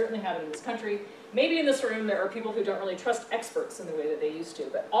polarization. We certainly have it in this country. Maybe in this room there are people who don't really trust experts in the way that they used to.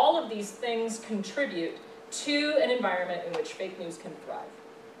 But all of these things contribute to an environment in which fake news can thrive,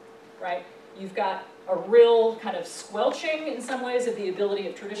 right? You've got a real kind of squelching in some ways of the ability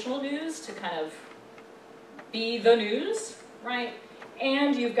of traditional news to kind of be the news, right?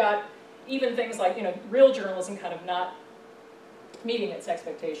 And you've got even things like, you know, real journalism kind of not meeting its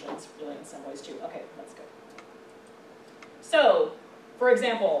expectations, really, in some ways, too. Okay, let's go. So, for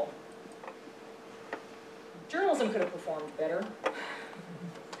example, journalism could have performed better.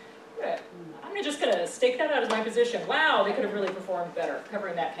 I'm just going to stake that out as my position. Wow, they could have really performed better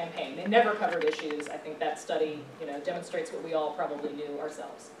covering that campaign. They never covered issues. I think that study, you know, demonstrates what we all probably knew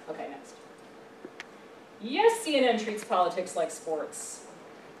ourselves. Okay, next. Yes, CNN treats politics like sports.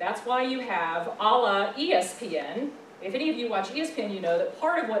 That's why you have a la ESPN. If any of you watch ESPN, you know that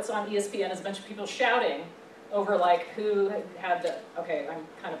part of what's on ESPN is a bunch of people shouting over like who had the, okay, I'm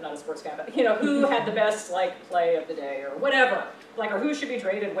kind of not a sports guy, but you know, who had the best like play of the day or whatever, like, or who should be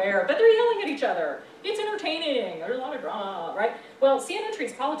traded where, but they're yelling at each other. It's entertaining, there's a lot of drama, right? Well, CNN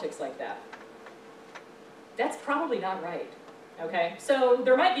treats politics like that. That's probably not right, okay? So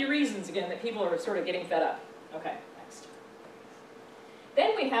there might be reasons, again, that people are sort of getting fed up. Okay, next.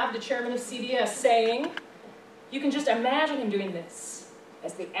 Then we have the chairman of CBS saying, you can just imagine him doing this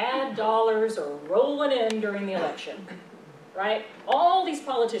as the ad dollars are rolling in during the election, right? All these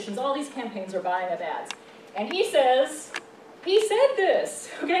politicians, all these campaigns are buying up ads. And he says, he said this,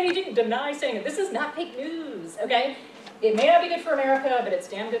 okay? He didn't deny saying it. This is not fake news, okay? It may not be good for America, but it's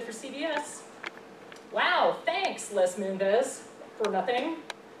damn good for CBS. Wow, thanks, Les Moonves, for nothing,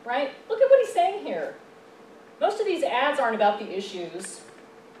 right? Look at what he's saying here. Most of these ads aren't about the issues.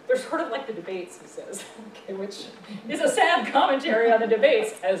 They're sort of like the debates, he says, okay, which is a sad commentary on the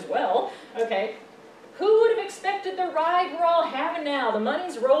debates as well, okay? Who would have expected the ride we're all having now? The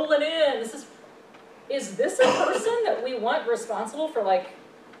money's rolling in. Is this a person that we want responsible for, like,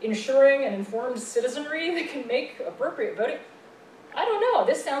 ensuring an informed citizenry that can make appropriate voting? I don't know.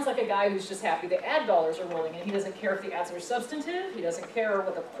 This sounds like a guy who's just happy the ad dollars are rolling in. He doesn't care if the ads are substantive. He doesn't care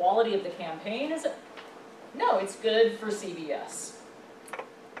what the quality of the campaign is. No, it's good for CBS.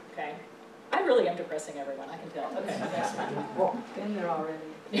 Okay. I really am depressing everyone, I can tell. Okay, next one. Been there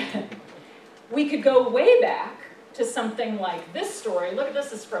already. We could go way back to something like this story. Look at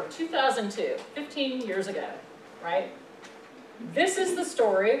this, is from 2002, 15 years ago, right? This is the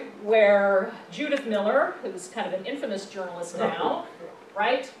story where Judith Miller, who's kind of an infamous journalist now,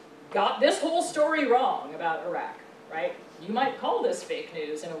 right, got this whole story wrong about Iraq, right? You might call this fake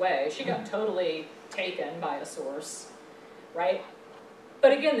news in a way. She got totally taken by a source, right?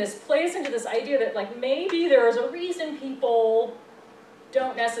 But again, this plays into this idea that like maybe there is a reason people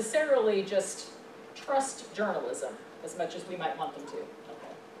don't necessarily just trust journalism as much as we might want them to.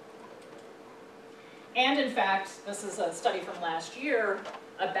 Okay. And in fact, this is a study from last year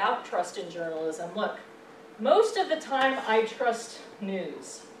about trust in journalism. Look, most of the time I trust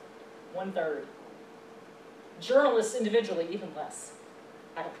news, 1/3. Journalists individually, even less.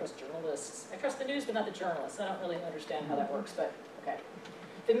 I don't trust journalists. I trust the news, but not the journalists. I don't really understand how that works, but okay.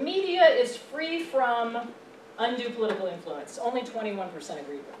 The media is free from undue political influence. Only 21%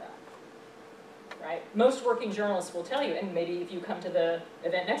 agree with that, right? Most working journalists will tell you, and maybe if you come to the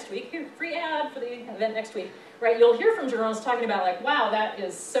event next week, here, free ad for the event next week, right? You'll hear from journalists talking about like, wow, that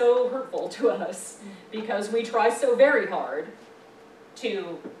is so hurtful to us because we try so very hard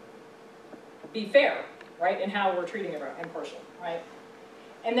to be fair, right, in how we're treating it, impartial, right?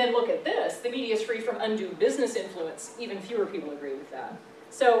 And then look at this, the media is free from undue business influence. Even fewer people agree with that.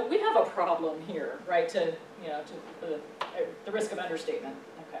 So we have a problem here, right, to the risk of understatement,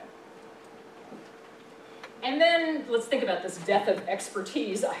 okay. And then let's think about this death of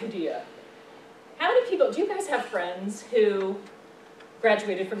expertise idea. How many people, do you guys have friends who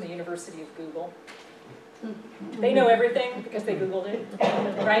graduated from the University of Google? They know everything because they Googled it,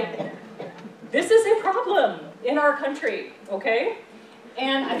 right? This is a problem in our country, okay?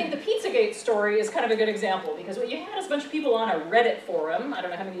 And I think the Pizzagate story is kind of a good example because what you had is a bunch of people on a Reddit forum. I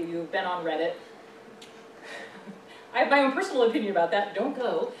don't know how many of you have been on Reddit. I have my own personal opinion about that. Don't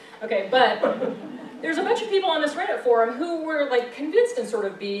go. Okay, but there's a bunch of people on this Reddit forum who were like convinced in sort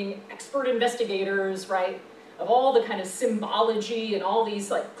of being expert investigators, right, of all the kind of symbology and all these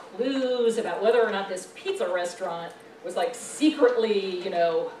like clues about whether or not this pizza restaurant was like secretly, you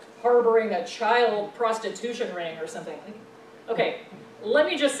know, harboring a child prostitution ring or something. Okay. Let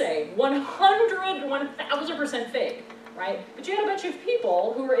me just say, 1000% fake, right? But you had a bunch of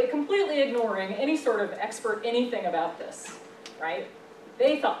people who were completely ignoring any sort of expert anything about this, right?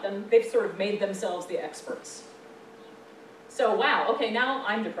 They've sort of made themselves the experts. So wow, okay, now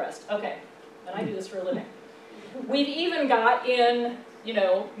I'm depressed. Okay, and I do this for a living. We've even got in, you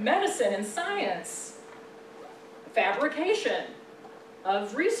know, medicine and science, fabrication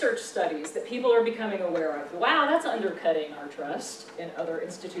of research studies that people are becoming aware of. Wow, that's undercutting our trust in other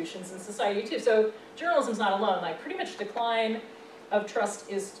institutions in society too. So journalism's not alone. Like pretty much decline of trust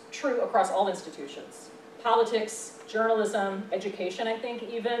is true across all institutions. Politics, journalism, education, I think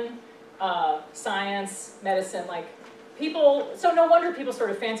even, science, medicine, like people, so no wonder people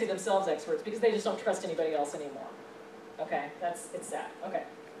sort of fancy themselves experts because they just don't trust anybody else anymore. Okay, it's sad, okay.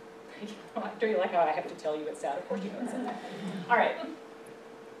 Do you like how I have to tell you it's sad? Of course you know it's sad. All right.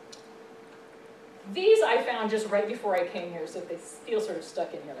 These I found just right before I came here, so if they feel sort of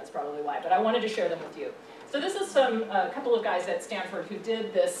stuck in here, that's probably why, but I wanted to share them with you. So this is a couple of guys at Stanford who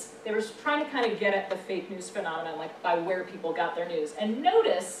did this. They were trying to kind of get at the fake news phenomenon, like by where people got their news. And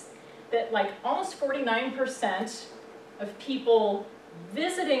notice that like almost 49% of people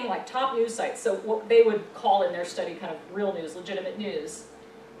visiting like top news sites, so what they would call in their study kind of real news, legitimate news,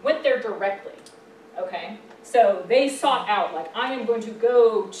 went there directly, okay? So they sought out, like, I am going to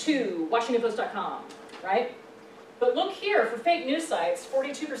go to WashingtonPost.com, right? But look here, for fake news sites,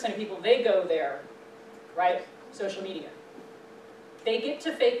 42% of people, they go there, right? Social media. They get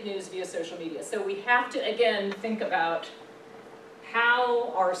to fake news via social media. So we have to, again, think about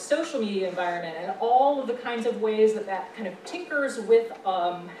how our social media environment and all of the kinds of ways that that kind of tinkers with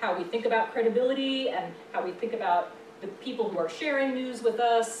how we think about credibility and how we think about the people who are sharing news with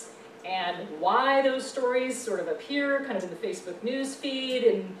us, and why those stories sort of appear kind of in the Facebook news feed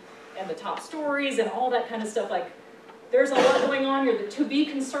and the top stories and all that kind of stuff. Like, there's a lot going on here to be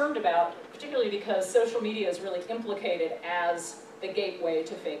concerned about, particularly because social media is really implicated as the gateway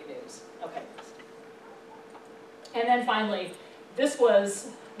to fake news. Okay. And then finally,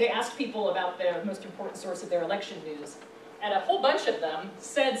 they asked people about their most important source of their election news, and a whole bunch of them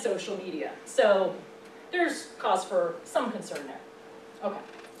said social media. So there's cause for some concern there. Okay.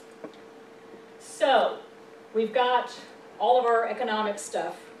 So we've got all of our economic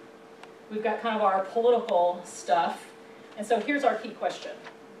stuff. We've got kind of our political stuff. And so here's our key question.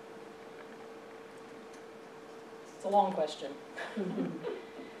 It's a long question.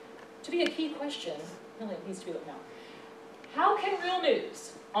 To be a key question, really it needs to be looked now. How can real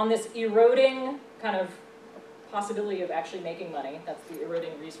news on this eroding kind of possibility of actually making money, that's the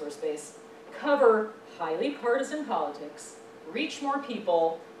eroding resource base, cover highly partisan politics, reach more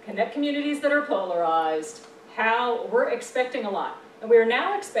people, connect communities that are polarized? How we're expecting a lot. And we're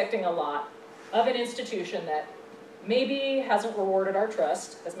now expecting a lot of an institution that maybe hasn't rewarded our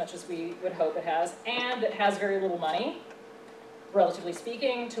trust as much as we would hope it has, and that has very little money, relatively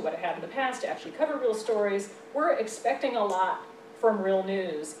speaking, to what it had in the past to actually cover real stories. We're expecting a lot from real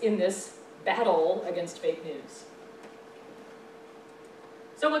news in this battle against fake news.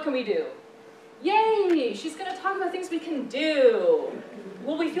 So what can we do? Yay, she's gonna talk about things we can do.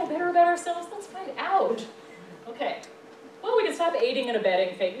 Will we feel better about ourselves? Let's find out. Okay, well, we can stop aiding and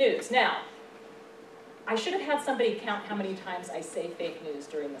abetting fake news. Now, I should have had somebody count how many times I say fake news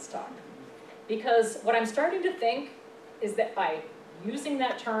during this talk. Because what I'm starting to think is that by using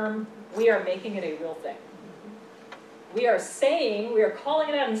that term, we are making it a real thing. We are calling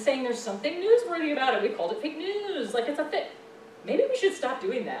it out and saying there's something newsworthy about it. We called it fake news, like it's a thing. Maybe we should stop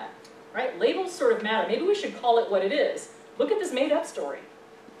doing that, right? Labels sort of matter. Maybe we should call it what it is. Look at this made up story,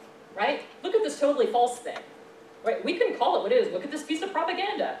 right? Look at this totally false thing, right? We can call it what it is. Look at this piece of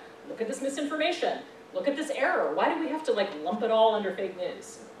propaganda. Look at this misinformation. Look at this error. Why do we have to like lump it all under fake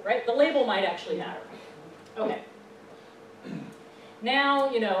news, right? The label might actually matter. Okay.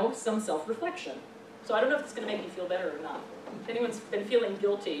 Now, some self-reflection. So I don't know if it's going to make you feel better or not. If anyone's been feeling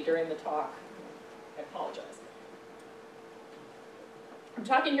guilty during the talk, I apologize. I'm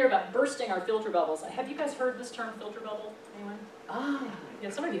talking here about bursting our filter bubbles. Have you guys heard this term, filter bubble? Anyone?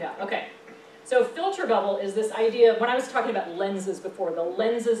 Yeah, some of you have. Okay. So filter bubble is this idea, when I was talking about lenses before, the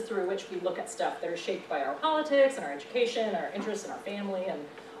lenses through which we look at stuff that are shaped by our politics and our education, and our interests and our family, and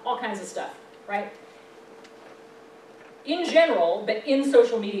all kinds of stuff, right? In general, but in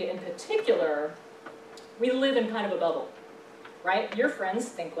social media in particular, we live in kind of a bubble, right? Your friends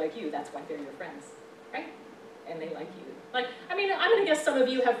think like you, that's why they're your friends, right? And they like you. Like, I mean, I'm gonna guess some of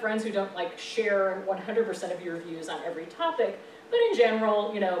you have friends who don't like share 100% of your views on every topic, but in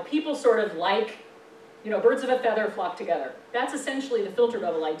general, people sort of like, birds of a feather flock together. That's essentially the filter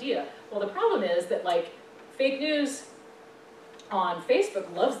bubble idea. Well, the problem is that like fake news on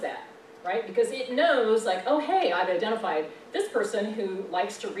Facebook loves that, right? Because it knows like, oh, hey, I've identified this person who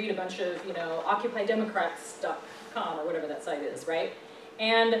likes to read a bunch of, OccupyDemocrats.com or whatever that site is, right?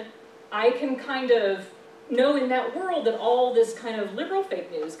 And I can kind of know in that world that all this kind of liberal fake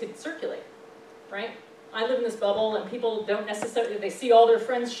news could circulate, right? I live in this bubble and people don't necessarily, they see all their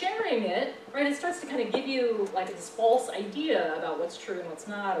friends sharing it, right? It starts to kind of give you like this false idea about what's true and what's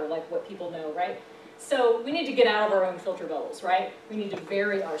not, or like what people know, right? So we need to get out of our own filter bubbles, right? We need to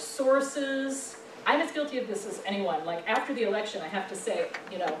vary our sources. I'm as guilty of this as anyone. Like after the election, I have to say,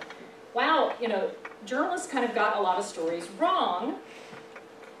 wow, journalists kind of got a lot of stories wrong.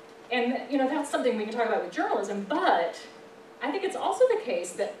 And that's something we can talk about with journalism, but I think it's also the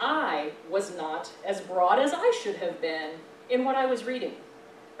case that I was not as broad as I should have been in what I was reading,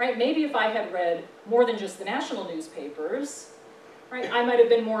 right? Maybe if I had read more than just the national newspapers, right, I might have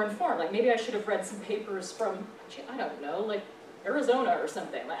been more informed. Like maybe I should have read some papers from, I don't know, like Arizona or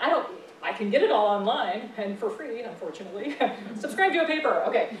something. Like I can get it all online and for free, unfortunately. Subscribe to a paper,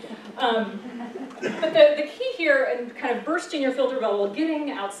 okay. But the key here and kind of bursting your filter bubble, getting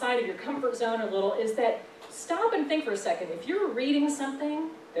outside of your comfort zone a little, is that stop and think for a second. If you're reading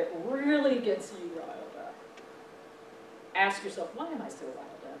something that really gets you riled up, ask yourself, why am I so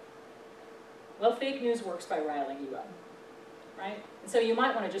riled up? Well, fake news works by riling you up, right? And so you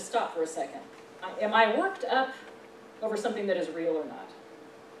might want to just stop for a second. Am I worked up over something that is real or not?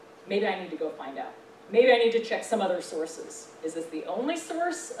 Maybe I need to go find out. Maybe I need to check some other sources. Is this the only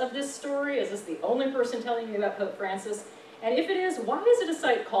source of this story? Is this the only person telling me about Pope Francis? And if it is, why is it a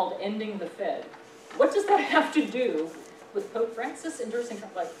site called Ending the Fed? What does that have to do with Pope Francis endorsing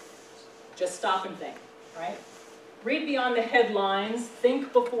Trump? Like, just stop and think, right? Read beyond the headlines,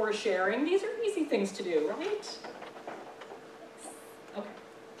 think before sharing. These are easy things to do, right? Okay.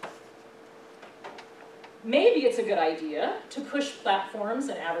 Maybe it's a good idea to push platforms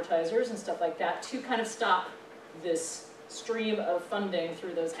and advertisers and stuff like that to kind of stop this stream of funding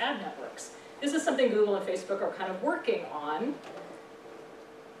through those ad networks. This is something Google and Facebook are kind of working on.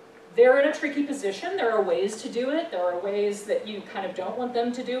 They're in a tricky position. There are ways to do it. There are ways that you kind of don't want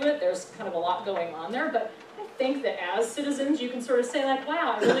them to do it. There's kind of a lot going on there. But I think that as citizens, you can sort of say like,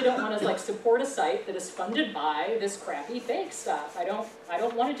 wow, I really don't want to like support a site that is funded by this crappy fake stuff. I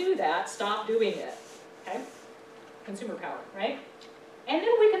don't want to do that. Stop doing it. Okay? Consumer power, right? And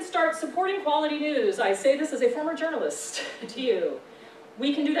then we can start supporting quality news. I say this as a former journalist to you.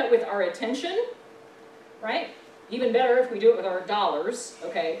 We can do that with our attention, right? Even better if we do it with our dollars,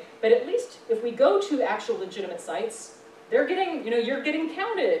 okay? But at least if we go to actual legitimate sites, they're getting, you're getting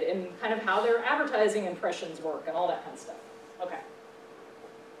counted in kind of how their advertising impressions work and all that kind of stuff. Okay.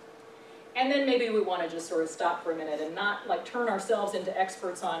 And then maybe we want to just sort of stop for a minute and not like turn ourselves into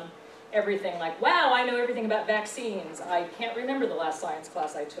experts on everything like, wow, I know everything about vaccines. I can't remember the last science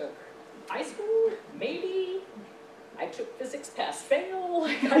class I took. High school? Maybe? I took physics pass fail.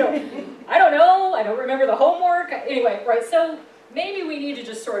 I don't know. I don't remember the homework. Anyway, right, so maybe we need to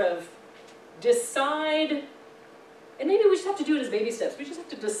just sort of decide And maybe we just have to do it as baby steps. We just have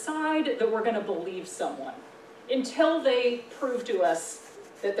to decide that we're gonna believe someone until they prove to us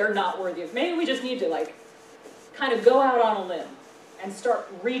that they're not worthy of. Maybe we just need to like, kind of go out on a limb and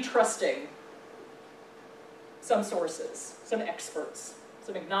start retrusting some sources, some experts,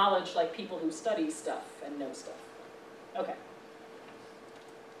 some acknowledged like people who study stuff and know stuff. Okay.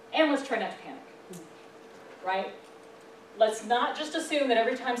 And let's try not to panic, right? Let's not just assume that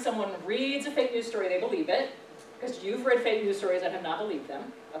every time someone reads a fake news story, they believe it, because you've read fake news stories and have not believed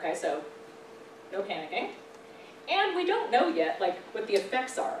them. Okay, so no panicking. And we don't know yet, like, what the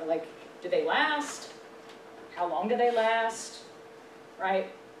effects are. Like, do they last? How long do they last?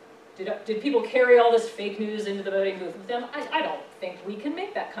 Right? Did people carry all this fake news into the voting booth with them? I don't think we can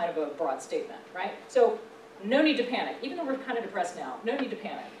make that kind of a broad statement, right? So, no need to panic. Even though we're kind of depressed now, no need to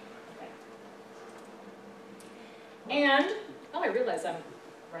panic. Okay. And, oh, I realize I'm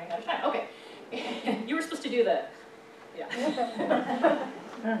running out of time. Okay. You were supposed to do the, yeah.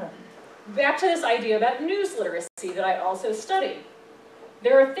 Back to this idea about news literacy that I also study.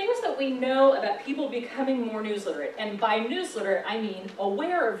 There are things that we know about people becoming more news literate, and by news literate, I mean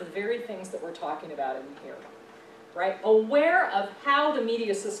aware of the very things that we're talking about in here, right? Aware of how the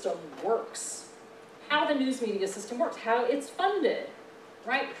media system works, how the news media system works, how it's funded,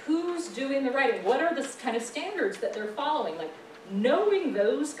 right? Who's doing the writing? What are the kind of standards that they're following? Like, knowing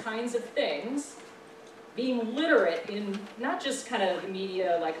those kinds of things, being literate in not just kind of the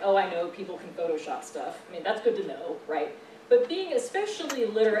media, like, oh, I know people can Photoshop stuff. I mean, that's good to know, right? But being especially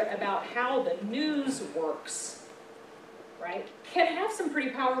literate about how the news works, right, can have some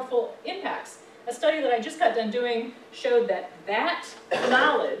pretty powerful impacts. A study that I just got done doing showed that that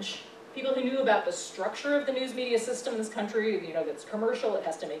knowledge, people who knew about the structure of the news media system in this country, you know, that's commercial, it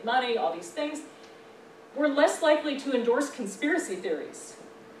has to make money, all these things, were less likely to endorse conspiracy theories.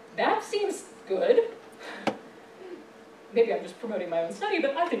 That seems good. Maybe I'm just promoting my own study,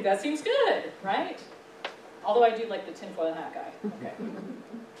 but I think that seems good, right? Although I do like the tinfoil hat guy. Okay.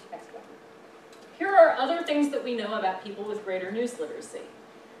 Next one. Here are other things that we know about people with greater news literacy.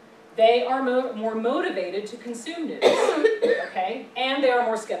 They are more motivated to consume news, okay? And they are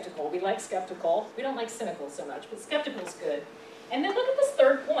more skeptical. We like skeptical. We don't like cynical so much, but skeptical is good. And then look at this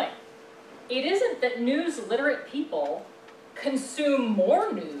third point. It isn't that news literate people consume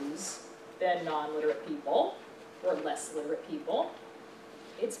more news than non-literate people or less literate people.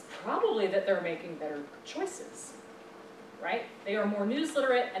 It's probably that they're making better choices, right? They are more news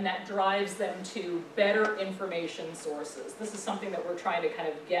literate, and that drives them to better information sources. This is something that we're trying to kind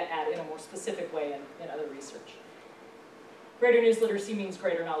of get at in a more specific way in other research. Greater news literacy means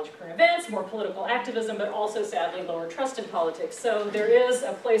greater knowledge of current events, more political activism, but also, sadly, lower trust in politics. So there is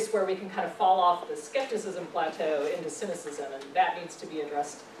a place where we can kind of fall off the skepticism plateau into cynicism, and that needs to be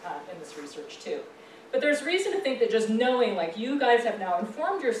addressed in this research too. But there's reason to think that just knowing, like, you guys have now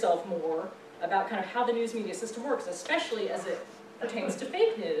informed yourself more about kind of how the news media system works, especially as it pertains to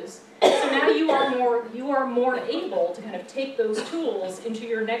fake news. So now you are more able to kind of take those tools into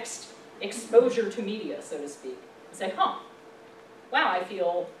your next exposure to media, so to speak, and say, huh, wow, I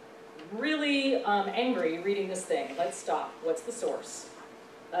feel really angry reading this thing. Let's stop. What's the source?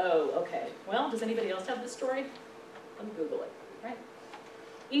 Oh, okay. Well, does anybody else have this story? Let me Google it, right?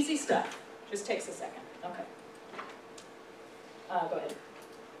 Easy stuff. Just takes a second. Okay. Go ahead.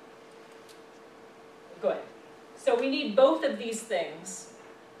 Go ahead. So we need both of these things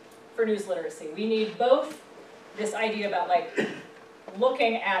for news literacy. We need both this idea about, like,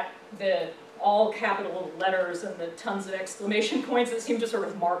 looking at the all capital letters and the tons of exclamation points that seem to sort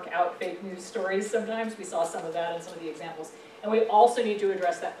of mark out fake news stories sometimes. We saw some of that in some of the examples. And we also need to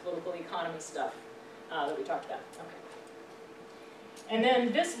address that political economy stuff that we talked about. Okay. And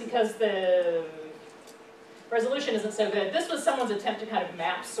then this, because the resolution isn't so good, this was someone's attempt to kind of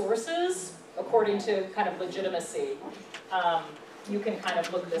map sources according to kind of legitimacy. You can kind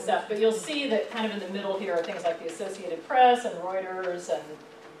of look this up, but you'll see that kind of in the middle here are things like the Associated Press and Reuters and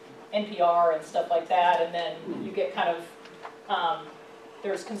NPR and stuff like that, and then you get kind of,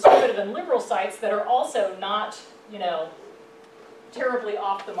 there's conservative and liberal sites that are also not, you know, terribly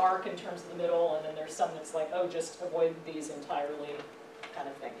off the mark in terms of the middle, and then there's some that's like, oh, just avoid these entirely kind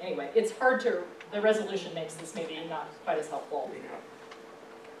of thing. Anyway, it's hard to, the resolution makes this maybe not quite as helpful.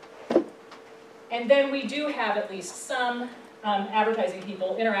 And then we do have at least some advertising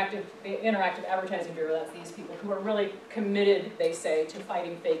people, the Interactive Advertising Bureau, that's these people who are really committed, they say, to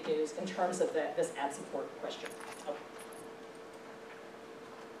fighting fake news in terms of this ad support question. Okay.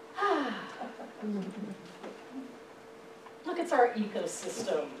 Look, it's our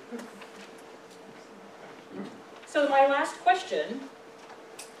ecosystem. So my last question,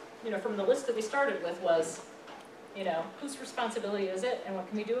 you know, from the list that we started with was, You know, whose responsibility is it and what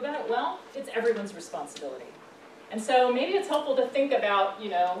can we do about it? Well, it's everyone's responsibility. And so maybe it's helpful to think about, you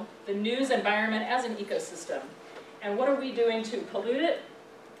know, the news environment as an ecosystem. And what are we doing to pollute it?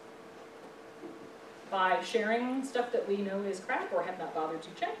 By sharing stuff that we know is crap or have not bothered to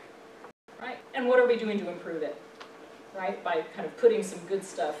check, right? And what are we doing to improve it, right? By kind of putting some good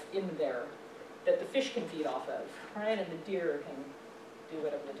stuff in there that the fish can feed off of, right? And the deer can do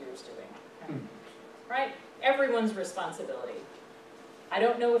whatever the deer's doing, right? Everyone's responsibility. I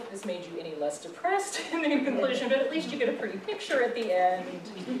don't know if this made you any less depressed in the conclusion, but at least you get a pretty picture at the end,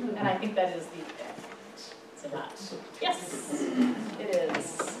 and I think that is the end. So that, yes, it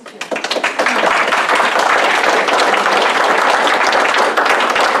is.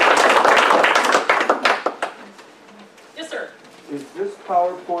 Yes, sir. Is this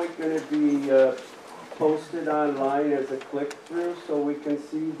PowerPoint going to be posted online as a click-through so we can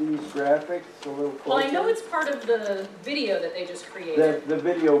see these graphics a little closer? Well, I know it's part of the video that they just created. The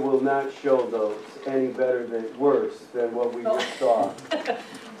video will not show those any better than, worse than what we just saw.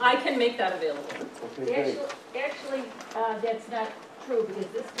 I can make that available. Okay, thanks. Actually, that's not true, because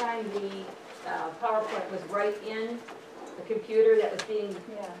this time the PowerPoint was right in the computer that was being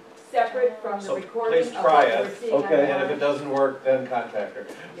Yeah. separate from the So recording please of try what it. we're seeing Okay. online. And if it doesn't work, then contact her.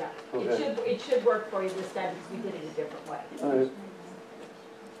 Yeah, Okay. it should work for you this time, because we did it a different way. All right.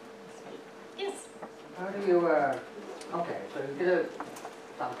 Yes. How do you, okay, so you did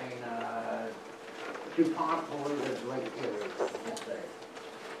something, DuPont polluted Lake Erie, let's say.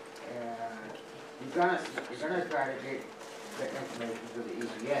 And you're gonna try to get the information to the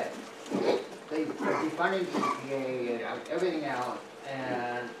EPA. They're defunding the EPA and everything else,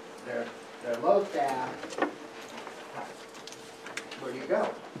 and they're low staff. Where do you go?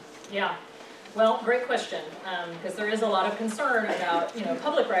 Yeah. Well, great question, because there is a lot of concern about, you know,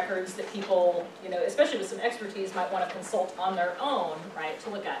 public records that people, you know, especially with some expertise, might want to consult on their own, right, to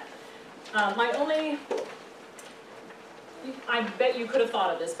look at. I bet you could have thought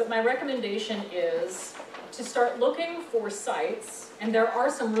of this, but my recommendation is to start looking for sites, and there are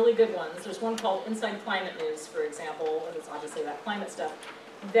some really good ones. There's one called Inside Climate News, for example, and it's obviously about climate stuff,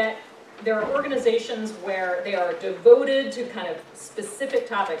 that there are organizations where they are devoted to kind of specific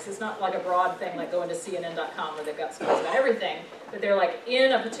topics. It's not like a broad thing like going to CNN.com where they've got stories about everything, but they're like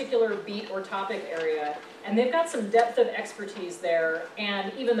in a particular beat or topic area, and they've got some depth of expertise there,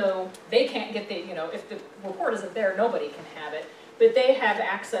 and even though they can't get the, you know, if the report isn't there, nobody can have it, but they have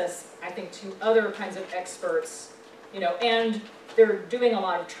access, I think, to other kinds of experts, you know, and they're doing a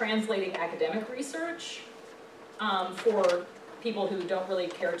lot of translating academic research for people who don't really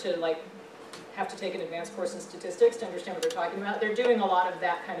care to like have to take an advanced course in statistics to understand what they're talking about. They're doing a lot of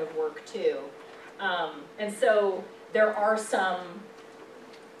that kind of work too. And so there are some,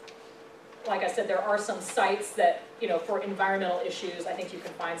 like I said, there are some sites that, you know, for environmental issues, I think you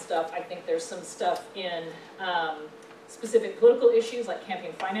can find stuff. I think there's some stuff in specific political issues like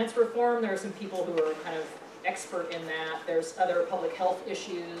campaign finance reform. There are some people who are kind of expert in that. There's other public health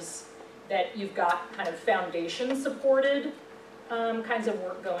issues that you've got kind of foundation supported kinds of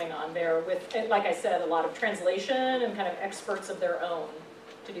work going on there with, like I said, a lot of translation and kind of experts of their own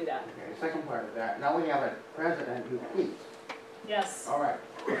to do that. Okay, second part of that, now we have a president who tweets. Yes. All right.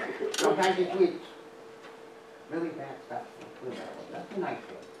 Sometimes he tweets really bad stuff. That's a nice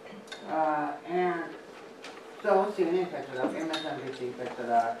thing. And so CNN picks it up, MSNBC picks it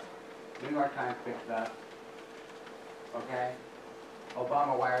up, New York Times picks it up. Okay?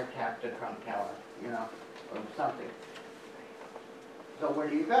 Obama wiretapped the Trump Tower, you know, or something. So where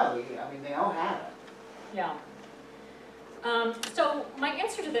do you go? I mean, they all have it. Yeah. So my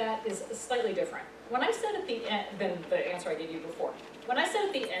answer to that is slightly different. When I said at the end, than the answer I gave you before, when I said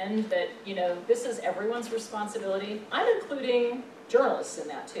at the end that, you know, this is everyone's responsibility, I'm including journalists in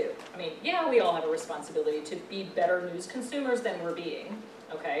that too. I mean, yeah, we all have a responsibility to be better news consumers than we're being,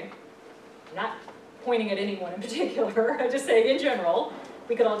 okay? I'm not pointing at anyone in particular, I'm just saying in general,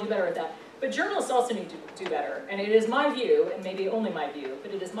 we could all do better at that. But journalists also need to do better, and it is my view, and maybe only my view,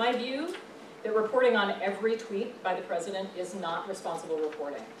 but it is my view that reporting on every tweet by the president is not responsible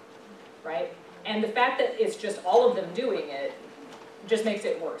reporting, right? And the fact that it's just all of them doing it just makes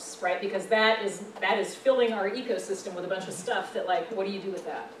it worse, right? Because that is filling our ecosystem with a bunch of stuff that, like, what do you do with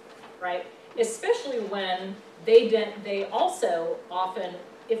that, right? Especially when they also often,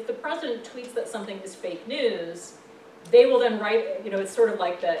 if the president tweets that something is fake news, they will then write, you know, it's sort of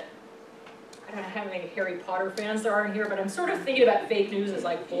like that. I don't know how many Harry Potter fans there are in here, but I'm sort of thinking about fake news as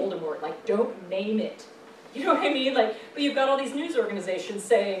like Voldemort, like don't name it. You know what I mean? Like, but you've got all these news organizations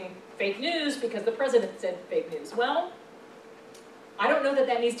saying fake news because the president said fake news. Well, I don't know that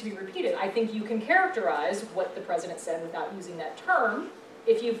that needs to be repeated. I think you can characterize what the president said without using that term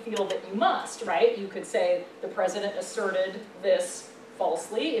if you feel that you must, right? You could say the president asserted this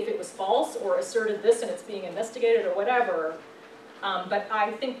falsely if it was false, or asserted this and it's being investigated or whatever. But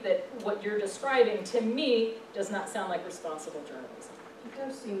I think that what you're describing, to me, does not sound like responsible journalism. It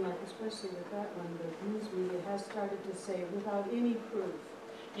does seem like, especially with that one, the news media has started to say without any proof.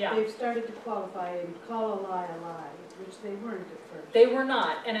 Yeah. They've started to qualify and call a lie, which they weren't at first. They were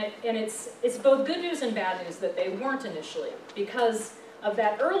not, and it's both good news and bad news that they weren't initially, because of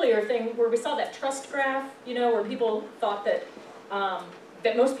that earlier thing where we saw that trust graph, you know, where people thought that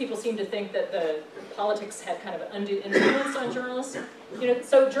that most people seem to think that the politics had kind of an undue influence on journalists. You know,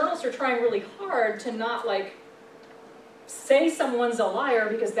 so journalists are trying really hard to not like say someone's a liar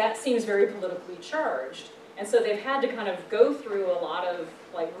because that seems very politically charged. And so they've had to kind of go through a lot of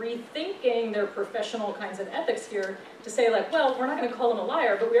like rethinking their professional kinds of ethics here to say like, well, we're not going to call him a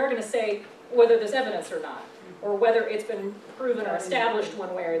liar, but we are going to say whether there's evidence or not, or whether it's been proven or established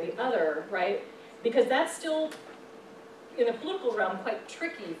one way or the other, right? Because that's still, in the political realm, quite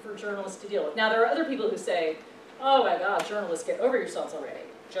tricky for journalists to deal with. Now, there are other people who say, oh my God, journalists, get over yourselves already.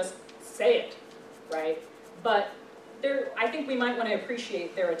 Just say it, right? But I think we might want to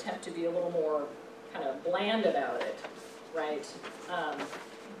appreciate their attempt to be a little more kind of bland about it, right?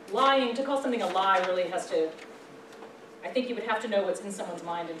 Lying, to call something a lie really has to, I think you would have to know what's in someone's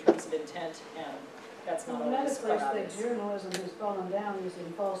mind in terms of intent, and that's not Well, always another quite place obvious. that journalism has fallen down is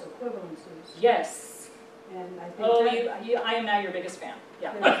in false equivalencies. Yes. And I think Oh, that, I am now your biggest fan.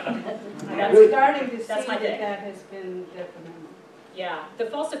 Yeah. I'm starting to see That's my that thing. that has been detrimental. Yeah, the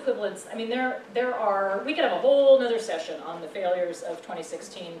false equivalence, I mean, there are, we could have a whole nother session on the failures of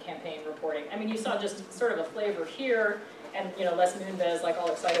 2016 campaign reporting. I mean, you saw just sort of a flavor here, and, you know, Les Moonves, like, all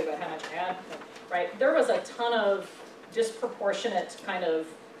excited about how much ad, right? There was a ton of disproportionate kind of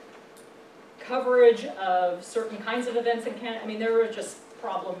coverage of certain kinds of events in Canada. I mean, there were just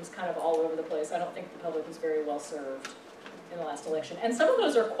problems kind of all over the place. I don't think the public was very well served in the last election. And some of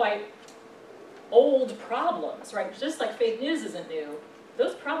those are quite old problems, right? Just like fake news isn't new,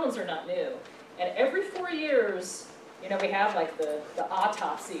 those problems are not new. And every 4 years, you know, we have like the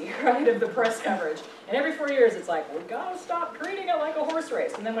autopsy, right, of the press coverage. And every 4 years it's like, we gotta stop treating it like a horse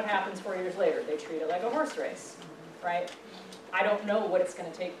race. And then what happens 4 years later? They treat it like a horse race, right? I don't know what it's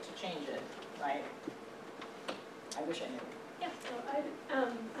gonna take to change it, right? I wish I knew. Yeah, so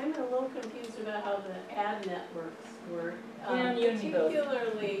I'm a little confused about how the ad networks work. Yeah, you and me both.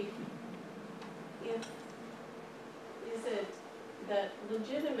 Particularly, is it that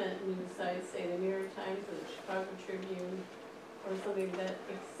legitimate news sites, say the New York Times or the Chicago Tribune, or something that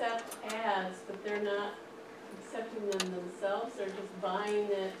accept ads, but they're not accepting them themselves, they're just buying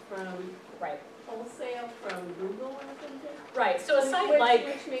it from Right. wholesale from Google or something? Right, so a site Which like,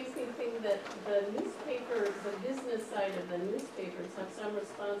 makes me think that the newspapers, the business side of the newspapers have some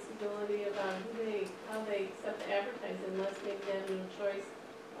responsibility about how they accept advertising, unless maybe they have no choice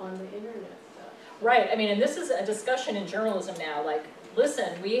on the internet stuff. right, I mean, and this is a discussion in journalism now, like,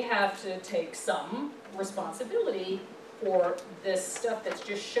 listen, we have to take some responsibility for this stuff that's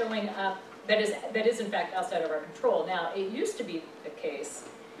just showing up, that is in fact outside of our control. Now, it used to be the case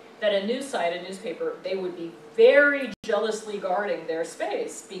that a news site, a newspaper, they would be very jealously guarding their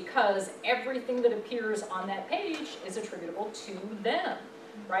space because everything that appears on that page is attributable to them,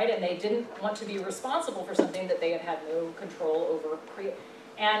 right? And they didn't want to be responsible for something that they had had no control over.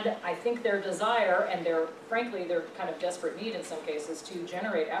 And I think their desire and frankly, their kind of desperate need in some cases to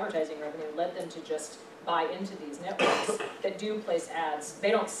generate advertising revenue led them to just buy into these networks that do place ads. They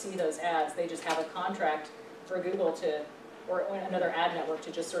don't see those ads, they just have a contract for Google or another ad network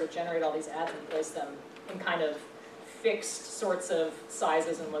to just sort of generate all these ads and place them in kind of fixed sorts of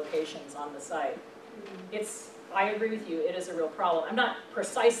sizes and locations on the site. I agree with you, it is a real problem. I'm not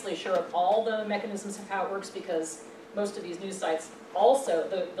precisely sure of all the mechanisms of how it works because most of these news sites also,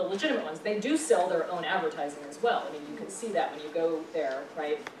 the legitimate ones, they do sell their own advertising as well. I mean, you can see that when you go there,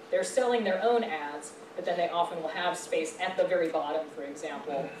 right? They're selling their own ads, but then they often will have space at the very bottom, for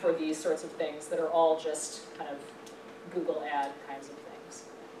example, for these sorts of things that are all just kind of Google ad kinds of things.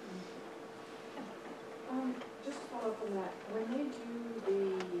 Just to follow up on that, when they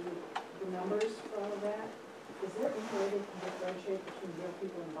do the numbers for all of that, is there any way they can differentiate between real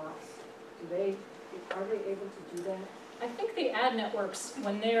people and bots? Are they able to do that? I think the ad networks,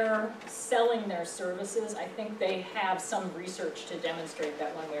 when they're selling their services, I think they have some research to demonstrate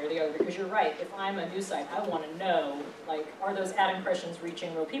that one way or the other, because you're right, if I'm a news site, I want to know, like, are those ad impressions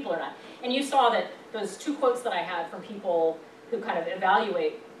reaching real people or not? And you saw that those 2 quotes that I had from people who kind of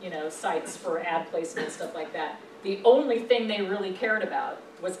evaluate, you know, sites for ad placement and stuff like that, the only thing they really cared about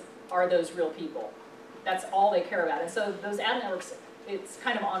are those real people. That's all they care about. And so those ad networks, it's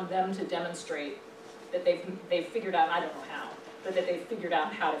kind of on them to demonstrate that they've figured out, I don't know how, but that they've figured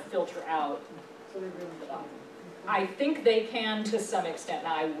out how to filter out. I think they can to some extent.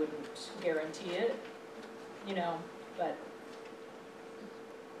 Now, I wouldn't guarantee it, you know, but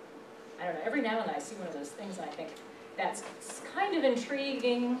I don't know. Every now and then I see one of those things and I think, that's kind of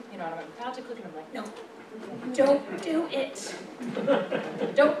intriguing, you know, and I'm about to click and I'm like, no, don't do it.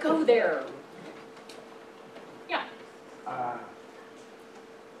 Don't go there. Yeah.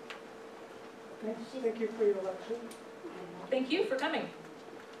 Thank you for your lecture. Thank you for coming.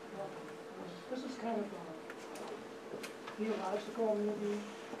 This is kind of theological, maybe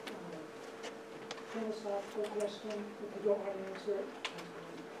philosophical question, if you don't want to answer it.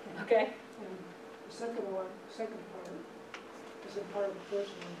 Okay. And the second part is a part of the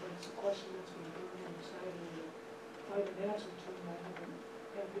first one, but it's a question that's been brewing inside and I have an answer to, and I haven't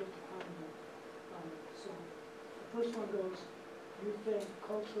yet to find it. So the first one goes, do you think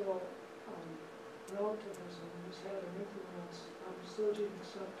cultural relativism has had an influence on the surging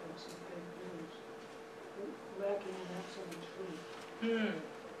acceptance of fake news, lacking in absolute truth?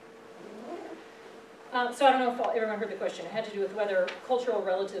 So I don't know if everyone heard the question. It had to do with whether cultural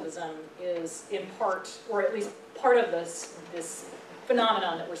relativism is in part, or at least part of this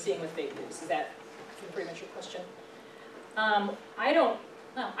phenomenon that we're seeing with fake news. Is that pretty much your question? I don't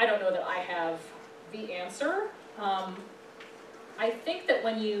know that I have the answer. I think that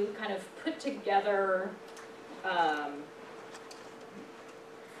when you kind of put together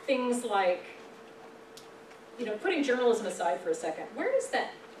things like, you know, putting journalism aside for a second, where does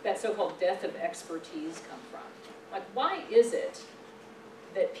that so-called death of expertise come from? Like, why is it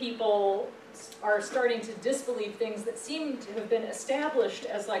that people are starting to disbelieve things that seem to have been established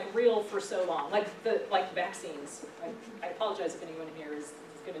as like real for so long, like vaccines? I apologize if anyone here is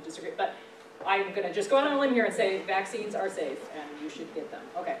going to disagree, but I'm going to just go out on a limb here and say vaccines are safe and you should get them.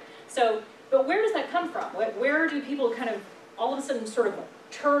 Okay, so, but where does that come from? Where do people kind of all of a sudden sort of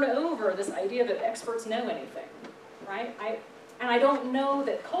turn over this idea that experts know anything, right? And I don't know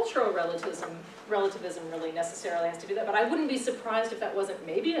that cultural relativism really necessarily has to do that, but I wouldn't be surprised if that wasn't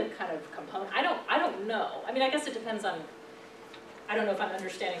maybe a kind of component. I don't know. I mean, I guess it depends on, I don't know if I'm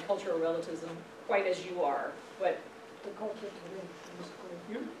understanding cultural relativism quite as you are, but. The culture today,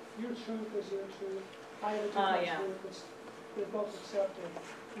 basically. Your truth is your truth. I have a different yeah. truth. They're both accepted.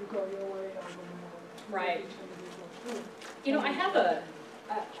 You go your way, I'll go my way. Right. Each individual truth. You know, I have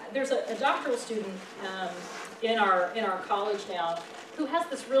there's a doctoral student in our college now who has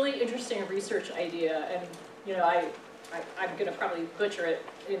this really interesting research idea, and you know, I'm going to probably butcher it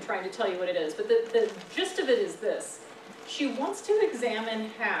in trying to tell you what it is, but the gist of it is this. She wants to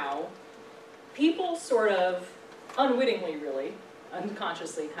examine how people sort of unwittingly, really,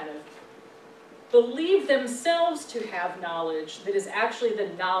 unconsciously kind of believe themselves to have knowledge that is actually the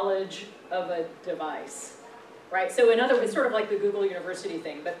knowledge of a device. Right, so in other words, it's sort of like the Google University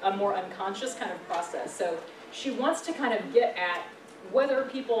thing, but a more unconscious kind of process. So she wants to kind of get at whether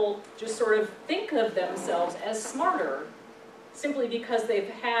people just sort of think of themselves as smarter simply because they've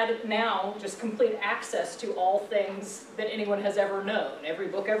had now just complete access to all things that anyone has ever known, every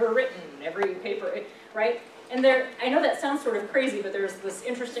book ever written, every paper, right? And I know that sounds sort of crazy, but there's this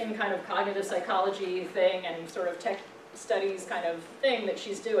interesting kind of cognitive psychology thing and sort of tech studies kind of thing that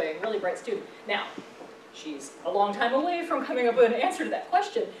she's doing, really bright student. Now, she's a long time away from coming up with an answer to that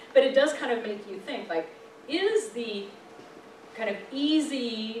question, but it does kind of make you think, like, is the kind of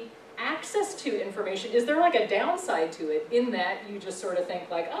easy access to information, is there like a downside to it in that you just sort of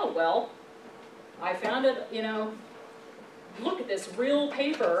think like, oh, well, I found it, you know, look at this real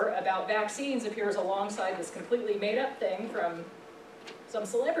paper about vaccines appears alongside this completely made up thing from some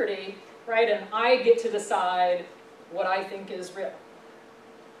celebrity, right, and I get to decide what I think is real.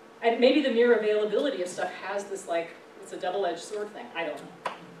 And maybe the mere availability of stuff has this like, it's a double-edged sword thing. I don't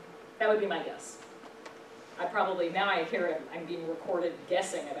know. That would be my guess. I probably, now I hear it, I'm being recorded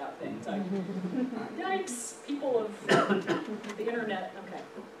guessing about things. Yikes, people of the internet, okay.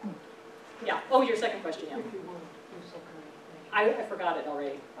 Yeah, oh, your second question, yeah. If you want, please, okay. I forgot it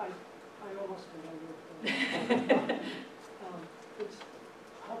already. I almost forgot your it's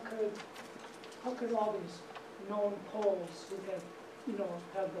how could all these known polls who have, you know,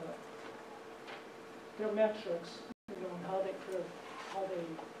 have their metrics, you know, and how they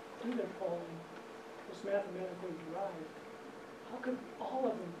do their polling was mathematically derived. How could all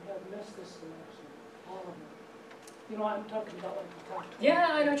of them have missed this election? All of them. You know, I'm talking about like the top 20. Yeah,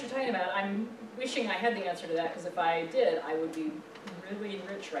 I know what you're talking about. I'm wishing I had the answer to that, because if I did, I would be really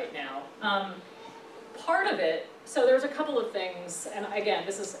rich right now. part of it, so there's a couple of things, and again,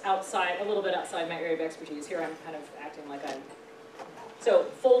 this is outside, a little bit outside my area of expertise. Here I'm kind of acting like I'm, so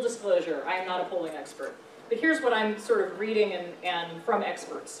full disclosure, I am not a polling expert. But here's what I'm sort of reading and from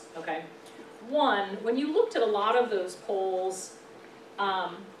experts, okay? One, when you looked at a lot of those polls,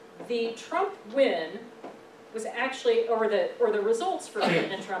 the Trump win was actually, or the results for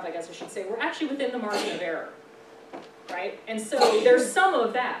President Trump, I guess I should say, were actually within the margin of error, right? And so there's some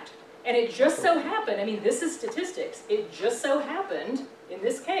of that. And it just so happened, I mean, this is statistics, it just so happened, in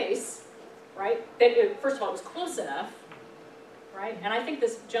this case, right, that it, first of all, it was close enough, right? And I think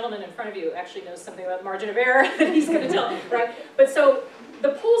this gentleman in front of you actually knows something about margin of error that he's going to tell, right? But so the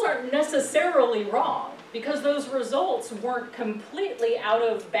polls aren't necessarily wrong, because those results weren't completely out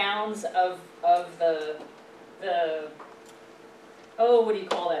of bounds of the oh, what do you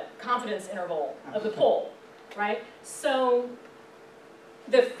call it, confidence interval of the poll, right? So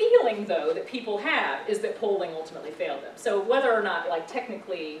the feeling, though, that people have is that polling ultimately failed them. So whether or not, like,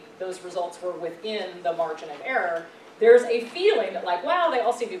 technically those results were within the margin of error, there's a feeling that, like, wow, they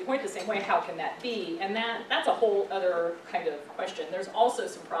all seem to point the same way, how can that be? And that's a whole other kind of question. There's also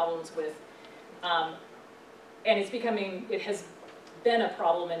some problems with, and it has been a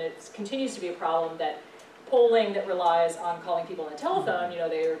problem, and it continues to be a problem, that polling that relies on calling people on the telephone, you know,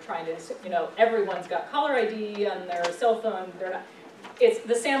 they are trying to, you know, everyone's got caller ID on their cell phone, they're not,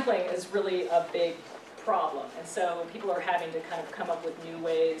 the sampling is really a big problem. And so people are having to kind of come up with new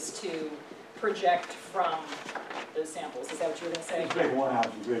ways to project from those samples. Is that what you were going to say? Let's make one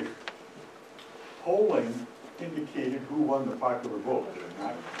observation. Polling indicated who won the popular vote, did it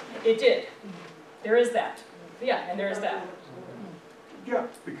not? It did. There is that. Yeah, and there is that. Yeah,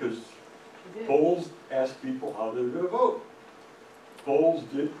 because polls asked people how they were going to vote. Polls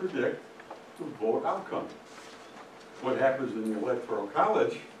did predict the vote outcome. What happens in the Electoral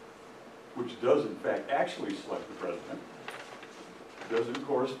College, which does in fact actually select the president, doesn't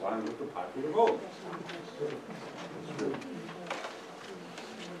correspond with the popular vote.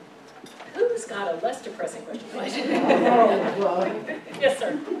 Who's got a less depressing question? Yes,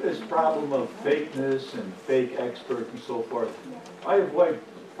 sir. This problem of fakeness and fake experts and so forth, I avoid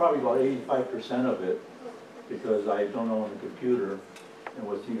probably about 85% of it because I don't own a computer, and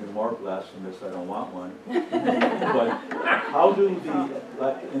what's even more blasphemous, I don't want one. But how do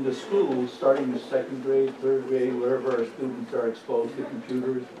in the schools, starting the second grade, third grade, wherever our students are exposed to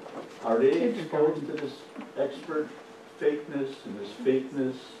computers, are they exposed to this expert fakeness and this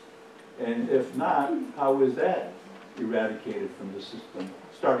fakeness? And if not, how is that eradicated from the system,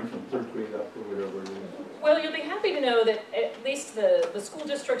 starting from third grade up or whatever it is? Well, you'll be happy to know that at least the school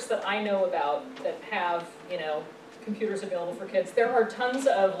districts that I know about that have, you know, computers available for kids, there are tons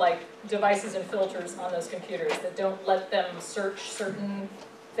of, like, devices and filters on those computers that don't let them search certain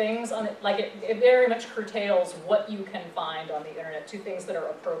things on it. Like, it very much curtails what you can find on the internet to things that are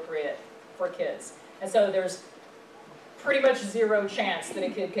appropriate for kids. And so there's pretty much zero chance that a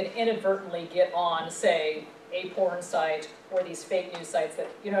kid could inadvertently get on, say, a porn site or these fake news sites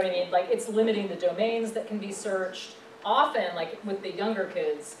that, you know what I mean? Like, it's limiting the domains that can be searched. Often, like with the younger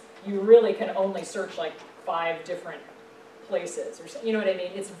kids, you really can only search like 5 different places, or you know what I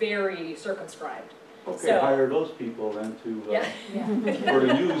mean? It's very circumscribed. Okay, so, hire those people then to, yeah. for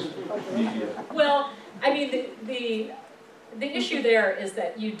the news media. Well, I mean, the issue there is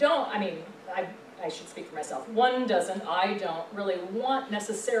that you don't, I mean, I should speak for myself. I don't really want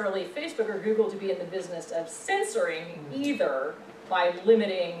necessarily Facebook or Google to be in the business of censoring either by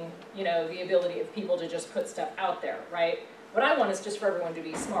limiting, you know, the ability of people to just put stuff out there, right? What I want is just for everyone to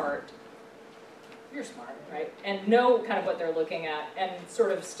be smart. You're smart, right? And know kind of what they're looking at and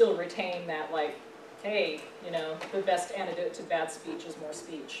sort of still retain that, like, hey, you know, the best antidote to bad speech is more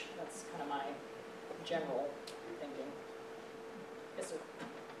speech. That's kind of my general thinking. Yes, sir.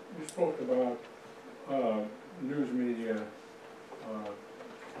 You spoke about news media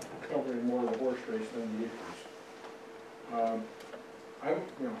covering more of the horse race than the issues. I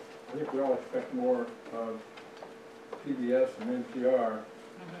think we all expect more of PBS and NPR.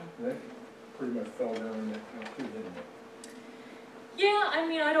 And that pretty much fell down in that count too, didn't it? Yeah, I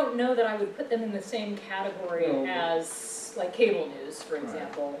mean, I don't know that I would put them in the same category as, like, cable news, for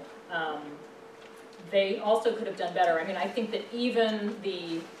example. They also could have done better. I mean, I think that even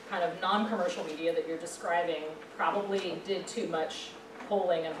the kind of non-commercial media that you're describing probably did too much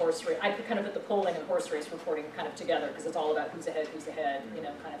polling and horse race. I could kind of put the polling and horse race reporting kind of together because it's all about who's ahead, you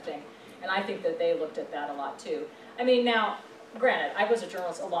know, kind of thing. And I think that they looked at that a lot too. I mean, now, granted, I was a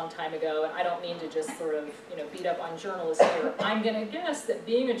journalist a long time ago, and I don't mean to just sort of, you know, beat up on journalists here. I'm going to guess that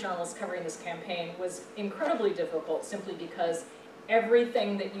being a journalist covering this campaign was incredibly difficult simply because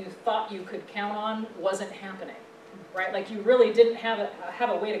everything that you thought you could count on wasn't happening, right? Like you really didn't have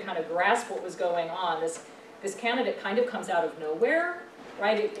a way to kind of grasp what was going on. This candidate kind of comes out of nowhere,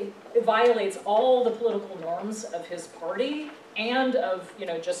 right? It violates all the political norms of his party and of, you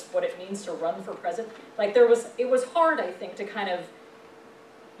know, just what it means to run for president. Like it was hard, I think, to kind of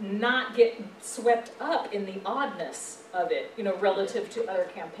not get swept up in the oddness of it, you know, relative to other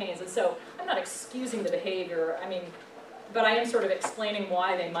campaigns. And so I'm not excusing the behavior, I mean, but I am sort of explaining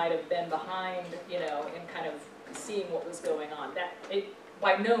why they might have been behind, you know, in kind of seeing what was going on. That it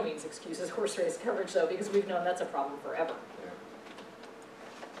by no means excuses horse race coverage though, because we've known that's a problem forever.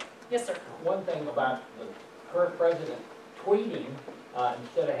 Yes, sir. One thing about the current president tweeting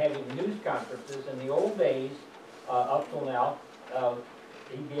instead of having news conferences, in the old days, up till now,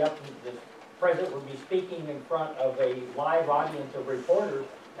 he'd be up, the president would be speaking in front of a live audience of reporters,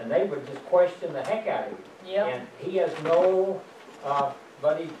 and they would just question the heck out of him. Yep. And he has no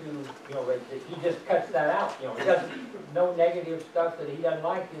buddy to, you know, he just cuts that out. You know, he doesn't, no negative stuff that he doesn't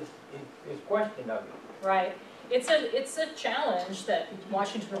like is questioned of him. Right. It's a challenge that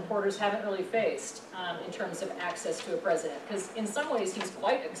Washington reporters haven't really faced in terms of access to a president, because in some ways he's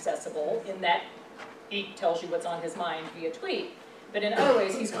quite accessible in that he tells you what's on his mind via tweet, but in other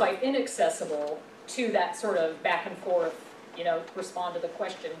ways he's quite inaccessible to that sort of back and forth, you know, respond to the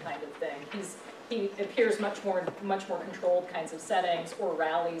question kind of thing. He appears much more controlled kinds of settings or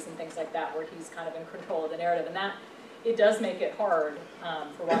rallies and things like that where he's kind of in control of the narrative, and that it does make it hard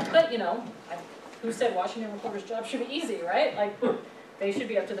for Washington. But you know, who said Washington reporters' job should be easy, right? Like they should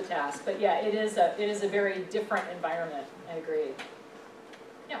be up to the task. But yeah, it is a very different environment. I agree.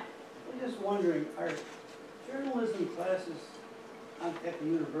 Yeah. I'm just wondering, are journalism classes at the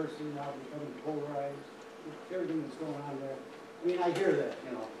university now becoming polarized with everything that's going on there? I mean, I hear that,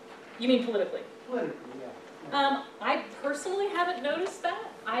 you know. You mean politically? Politically, yeah. I personally haven't noticed that.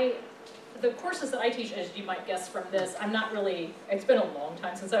 The courses that I teach, as you might guess from this, I'm not really, it's been a long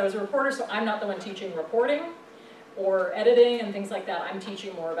time since I was a reporter, so I'm not the one teaching reporting or editing and things like that. I'm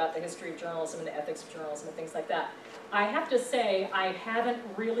teaching more about the history of journalism and the ethics of journalism and things like that. I have to say, I haven't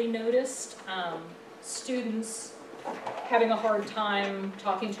really noticed students having a hard time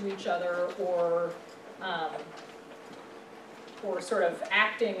talking to each other or sort of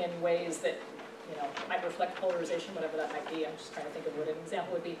acting in ways that, you know, might reflect polarization, whatever that might be. I'm just trying to think of what an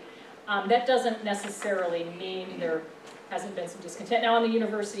example would be. That doesn't necessarily mean there hasn't been some discontent. Now on the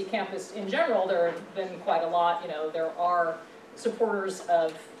university campus in general, there have been quite a lot. You know, there are supporters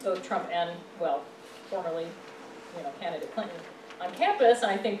of both Trump and, well, formerly, you know, candidate Clinton on campus.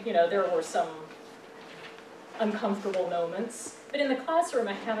 And I think, you know, there were some uncomfortable moments. But in the classroom,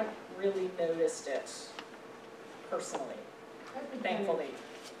 I haven't really noticed it personally, thankfully.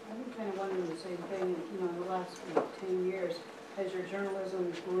 I've been kind of wondering the same thing, you know, in the last 10 years. Has your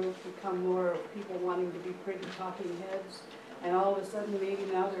journalism group become more of people wanting to be pretty talking heads? And all of a sudden, maybe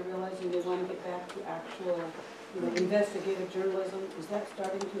now they're realizing they want to get back to actual, you know, investigative journalism. Is that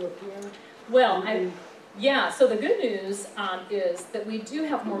starting to appear? Well, yeah, so the good news is that we do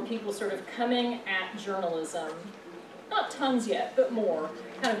have more people sort of coming at journalism, not tons yet, but more,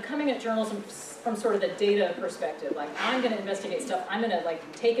 kind of coming at journalism from sort of the data perspective. Like, I'm going to investigate stuff, I'm going to like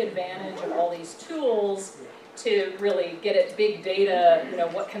take advantage of all these tools to really get at big data, you know,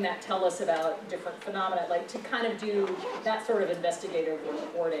 what can that tell us about different phenomena, like to kind of do that sort of investigative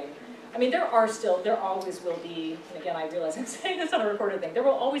reporting. I mean, there always will be, and again, I realize I'm saying this on a recorded thing, there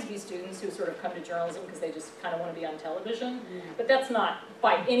will always be students who sort of come to journalism because they just kind of want to be on television, but that's not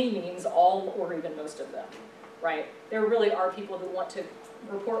by any means all or even most of them, right? There really are people who want to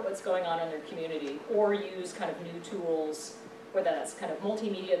report what's going on in their community or use kind of new tools, whether that's kind of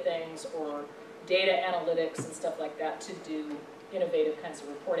multimedia things or data analytics and stuff like that to do innovative kinds of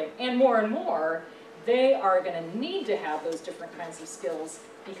reporting. And more, they are going to need to have those different kinds of skills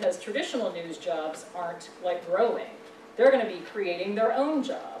because traditional news jobs aren't like growing. They're going to be creating their own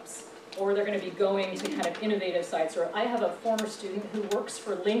jobs, or they're going to be going to kind of innovative sites. Or I have a former student who works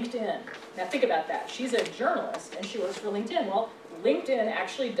for LinkedIn. Now think about that. She's a journalist and she works for LinkedIn. Well, LinkedIn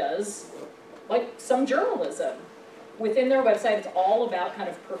actually does like some journalism. Within their website, it's all about kind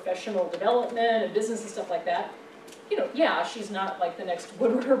of professional development and business and stuff like that. You know, yeah, she's not like the next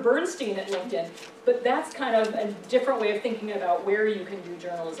Woodward or Bernstein at LinkedIn, but that's kind of a different way of thinking about where you can do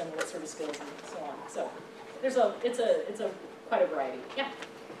journalism and what sort of skills and so on. So it's quite a variety. Yeah.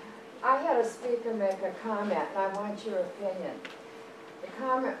 I had a speaker make a comment, and I want your opinion. The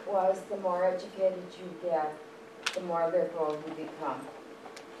comment was, the more educated you get, the more liberal you become.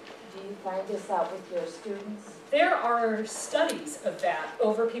 Do you find this out with your students? There are studies of that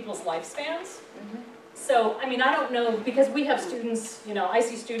over people's lifespans. So, I mean, I don't know, because we have students, you know, I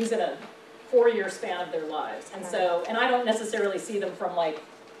see students in a 4-year span of their lives. And so, and I don't necessarily see them from like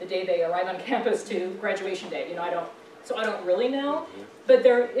the day they arrive on campus to graduation day, you know, I don't really know. But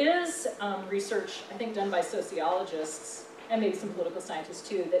there is research, I think, done by sociologists, and maybe some political scientists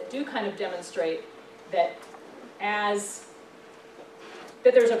too, that do kind of demonstrate that that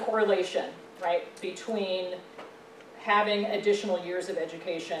there's a correlation, right, between having additional years of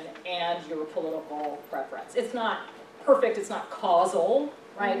education and your political preference. It's not perfect, it's not causal,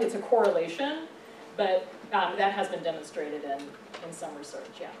 right? It's a correlation, but that has been demonstrated in some research,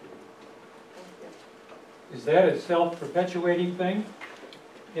 yeah. Is that a self-perpetuating thing?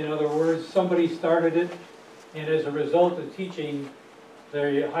 In other words, somebody started it, and as a result of teaching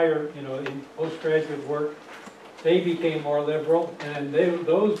their higher, you know, in postgraduate work, they became more liberal, and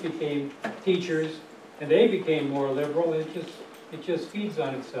those became teachers, and they became more liberal. It just feeds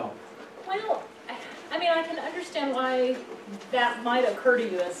on itself. Well, I mean, I can understand why that might occur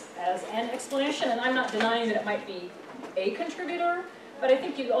to you as an explanation, and I'm not denying that it might be a contributor, but I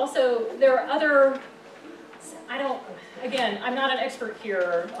think you also, there are other, again, I'm not an expert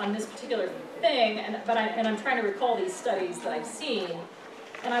here on this particular thing, and I'm trying to recall these studies that I've seen,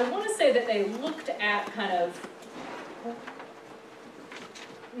 and I want to say that they looked at kind of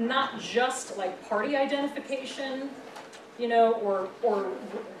not just like party identification, you know, or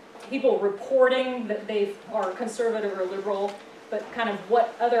people reporting that they are conservative or liberal, but kind of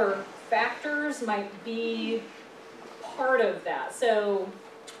what other factors might be part of that. So,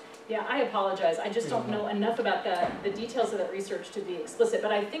 yeah, I apologize. I just don't know enough about the details of that research to be explicit,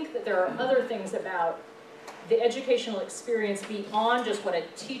 but I think that there are other things about the educational experience beyond just what a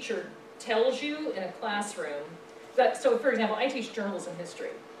teacher tells you in a classroom. So, for example, I teach journalism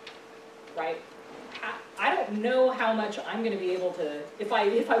history, right? I don't know how much I'm going to be able to, if I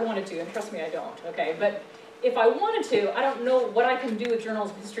wanted to, and trust me, I don't, okay? But if I wanted to, I don't know what I can do with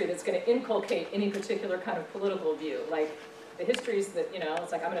journalism history that's going to inculcate any particular kind of political view. Like, the histories that, you know,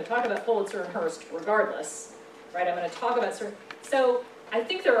 it's like I'm going to talk about Pulitzer and Hearst regardless, right? I'm going to talk about certain, so I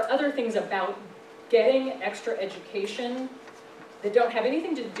think there are other things about getting extra education that don't have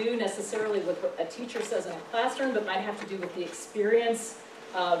anything to do necessarily with what a teacher says in a classroom, but might have to do with the experience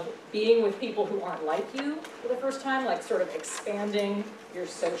of being with people who aren't like you for the first time, like sort of expanding your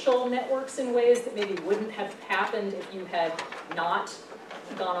social networks in ways that maybe wouldn't have happened if you had not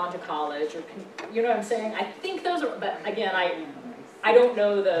gone on to college, or, you know what I'm saying? I think those are, but again, I don't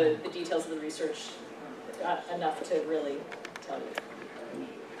know the details of the research enough to really tell you.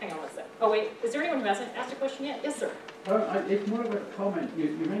 Hang on one second. Oh wait, is there anyone who hasn't asked a question yet? Yes, sir. It's more of a comment.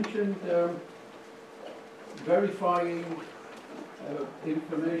 You mentioned verifying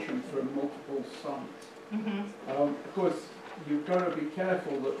information from multiple sites. Mm-hmm. Of course, you've got to be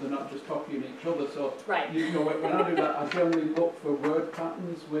careful that they're not just copying each other. So, right. You know, when I do that, I generally look for word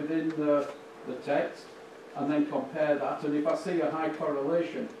patterns within the text and then compare that. And if I see a high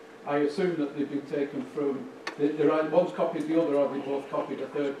correlation, I assume that they've been taken from, one's copied the other, or they both copied a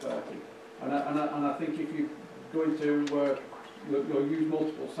third party. And I think if you're going to use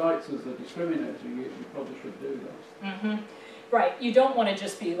multiple sites as a discriminator, you probably should do that. Mm-hmm. Right, you don't want to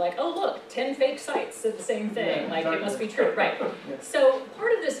just be like, oh look, 10 fake sites said the same thing, yeah, like exactly. It must be true, right. Yeah. So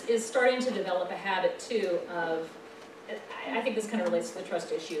part of this is starting to develop a habit too of, I think this kind of relates to the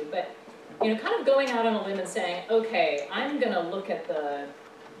trust issue, but you know, kind of going out on a limb and saying, okay, I'm going to look at the,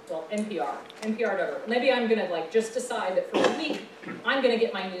 well, NPR.org. Maybe I'm going to like just decide that for a week, I'm going to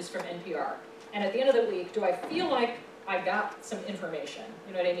get my news from NPR. And at the end of the week, do I feel like I got some information?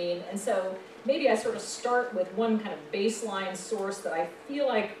 You know what I mean? And so maybe I sort of start with one kind of baseline source that I feel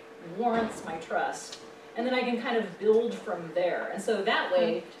like warrants my trust, and then I can kind of build from there. And so that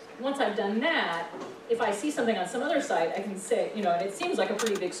way, once I've done that, if I see something on some other site, I can say, you know, and it seems like a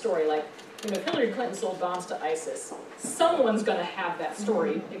pretty big story, like, you know, if Hillary Clinton sold bombs to ISIS, someone's going to have that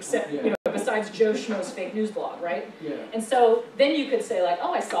story, except, you know, besides Joe Schmo's fake news blog, right? Yeah. And so then you could say like,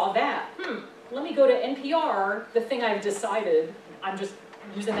 oh, I saw that. Let me go to NPR, the thing I've decided, I'm just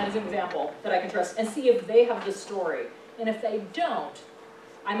using that as an example, that I can trust, and see if they have the story. And if they don't,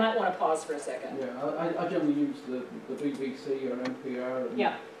 I might want to pause for a second. Yeah, I generally use the BBC or NPR. And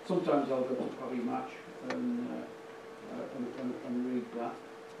yeah. Sometimes I'll go to Party Match and read that.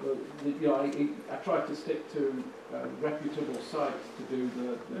 But you know, I try to stick to reputable sites to do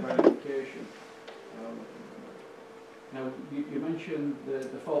the verification. Now, you mentioned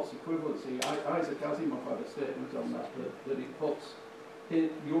the false equivalency. Isaac Asimov had a statement on that it puts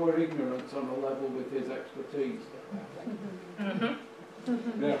your ignorance on a level with his expertise. Mm-hmm.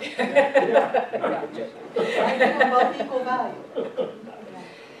 About equal value.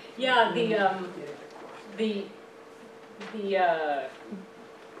 Yeah, I'm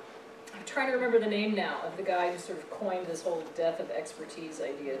trying to remember the name now of the guy who sort of coined this whole death of expertise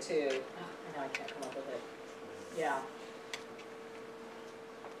idea too. Oh, I know I can't come up with it. Yeah.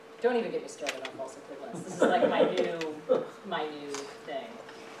 Don't even get me started on false equivalence. This is like my new thing.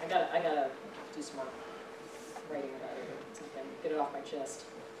 I gotta do some more writing about it or something, get it off my chest.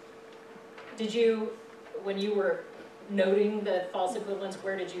 Did you, when you were noting the false equivalence,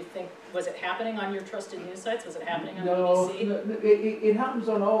 where did you think, was it happening on your trusted news sites? Was it happening on BBC? No, it happens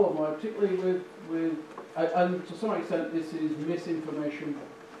on all of them, particularly with and to some extent this is misinformation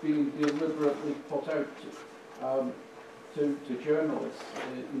being deliberately put out to journalists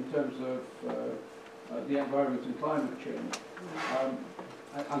in terms of the environment and climate change.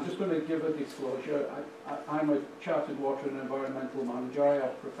 I'm just going to give a disclosure. I'm a chartered water and environmental manager. I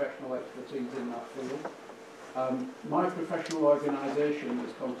have professional expertise in that field. My professional organisation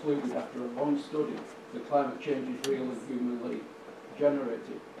has concluded after a long study that climate change is real and humanly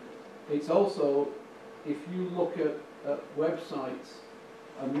generated. It's also, if you look at websites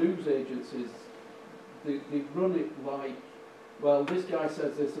and news agencies, they run it like, well, this guy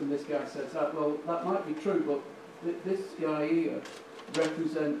says this and this guy says that. Well, that might be true, but this guy here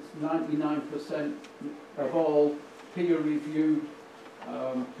represents 99% of all peer-reviewed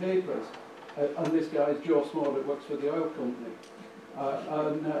papers. And this guy is Joe Small that works for the oil company.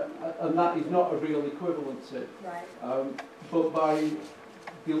 And that is not a real equivalency. Right. But by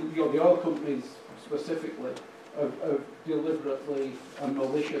the oil companies specifically have deliberately and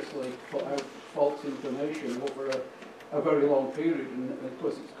maliciously put out false information over a very long period. And of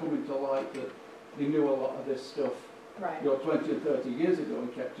course it's coming to light that they knew a lot of this stuff, right, 20 and 30 years ago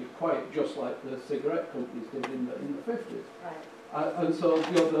and kept it quiet, just like the cigarette companies did in the 50s. Right. And so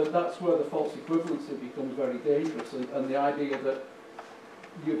that's where the false equivalency becomes very dangerous, and the idea that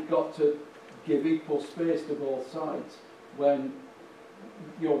you've got to give equal space to both sides when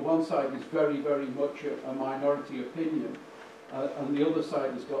one side is very, very much a minority opinion, and the other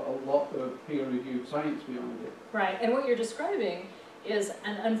side has got a lot of peer-reviewed science behind it. Right, and what you're describing is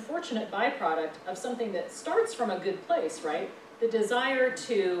an unfortunate byproduct of something that starts from a good place, right? The desire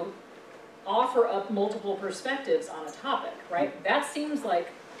to offer up multiple perspectives on a topic, right? That seems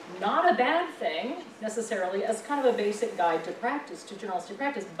like not a bad thing necessarily as kind of a basic guide to practice, to journalistic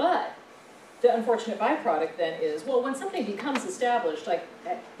practice, but the unfortunate byproduct then is, well, when something becomes established, like,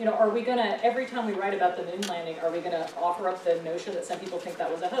 are we gonna, every time we write about the moon landing, are we gonna offer up the notion that some people think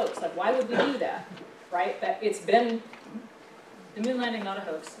that was a hoax? Like, why would we do that, right? That it's been, the moon landing, not a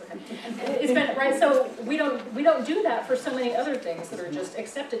hoax. Okay. It's been, right, so we don't do that for so many other things that are just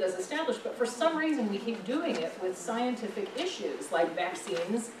accepted as established, but for some reason we keep doing it with scientific issues like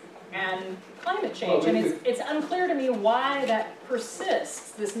vaccines and climate change. And it's unclear to me why that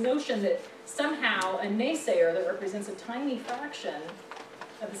persists, this notion that somehow a naysayer that represents a tiny fraction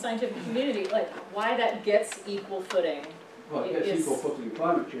of the scientific community, like why that gets equal footing. Well, it gets equal footing in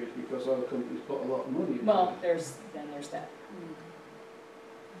climate change because other companies put a lot of money in. Well, there's that.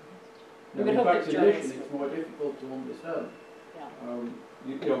 Now, in vaccination, it's more difficult to understand.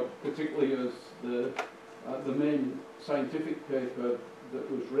 Yeah. Particularly as the main scientific paper that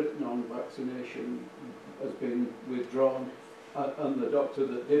was written on vaccination has been withdrawn, and the doctor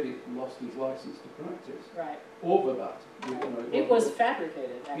that did it lost his license to practice. Right. Over that. It was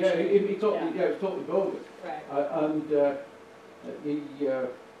fabricated, actually. Yeah, it was totally bogus. Right. And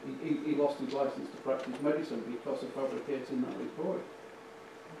he lost his license to practice medicine because of fabricating that report.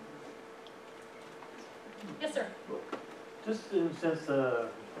 Yes, sir. Just since the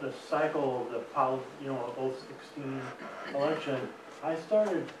cycle of the 2016 election, I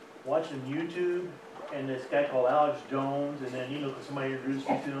started watching YouTube and this guy called Alex Jones, and then somebody introduced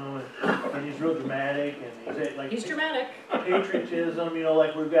me to him, and he's real dramatic, and he's like he's dramatic. Patriotism,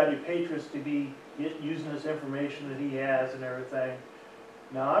 like we've got to be patriots to be using this information that he has and everything.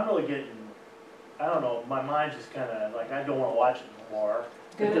 Now I'm really getting, I don't know, my mind's just kind of like I don't want to watch it anymore.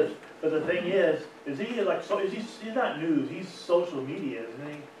 Good. But the thing is he like he's not news, he's social media, isn't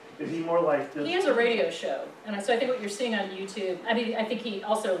he? Is he more like this? He has a radio show, and so I think what you're seeing on YouTube, I think he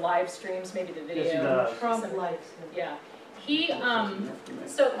also live streams maybe the video. Yes, he does. Trump likes him. Yeah. He,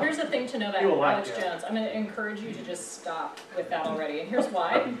 so here's the thing to know about Alex Jones. I'm going to encourage you to just stop with that already, and here's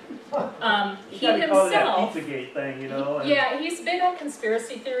why. He himself, that Pizzagate thing, yeah, he's big on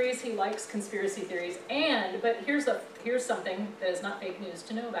conspiracy theories. He likes conspiracy theories, but here's something that is not fake news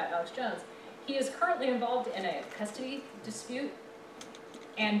to know about Alex Jones. He is currently involved in a custody dispute,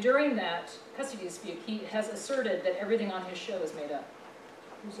 and during that custody dispute, he has asserted that everything on his show is made up.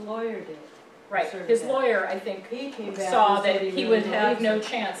 His lawyer did. Right, his lawyer, I think, saw that he would have no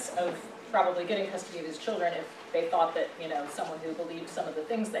chance of probably getting custody of his children if they thought that, you know, someone who believed some of the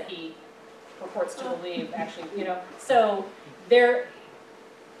things that he purports to believe actually, you know. So there,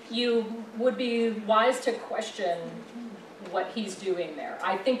 you would be wise to question what he's doing there.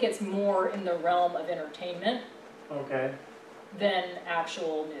 I think it's more in the realm of entertainment Okay. than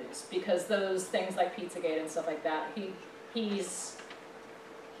actual news, because those things like Pizzagate and stuff like that, he's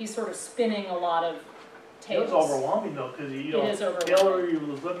sort of spinning a lot of It tales. was overwhelming though, because you know, It is overwhelming. Hillary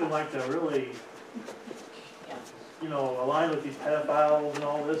was looking like to really, Yeah. you know, align with these pedophiles and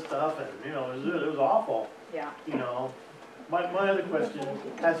all this stuff, and you know, it was awful. Yeah. You know, my other question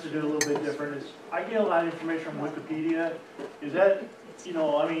has to do a little bit different. Is I get a lot of information from Wikipedia. Is that, you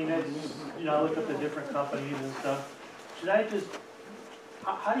know, I mean, it's, you know, I look up the different companies and stuff. Should I just,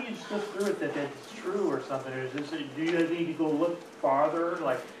 how do you just go through it that that's true or something? Or is this, do you need to go look farther,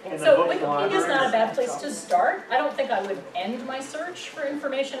 like in the So books and Wikipedia's not a libraries? bad place to start. I don't think I would end my search for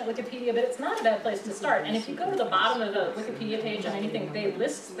information at Wikipedia, but it's not a bad place to start. And if you go to the bottom of the Wikipedia page on anything, they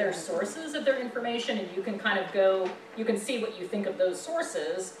list their sources of their information, and you can kind of go, you can see what you think of those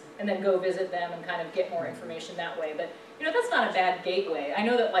sources, and then go visit them and kind of get more information that way. But you know, that's not a bad gateway. I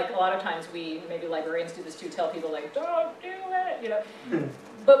know that like a lot of times we, maybe librarians do this too, tell people like, don't do it, you know.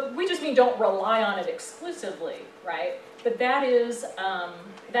 But we just mean don't rely on it exclusively, right? But that is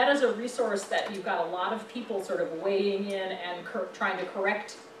a resource that you've got a lot of people sort of weighing in and trying to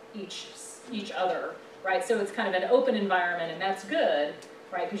correct each other, right? So it's kind of an open environment, and that's good,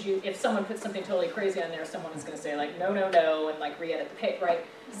 right? Because if someone puts something totally crazy on there, someone is going to say like, no, no, no, and like re-edit the page, right?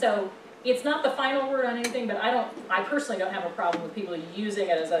 So it's not the final word on anything, but I personally don't have a problem with people using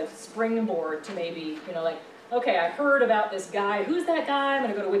it as a springboard to maybe, you know, like, okay, I heard about this guy. Who's that guy? I'm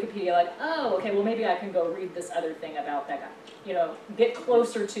going to go to Wikipedia, like, oh, okay, well, maybe I can go read this other thing about that guy. You know, get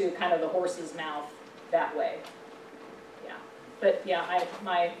closer to kind of the horse's mouth that way. Yeah. But, yeah,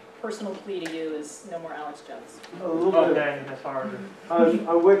 my personal plea to you is no more Alex Jones. A little bit. Okay, that's harder. On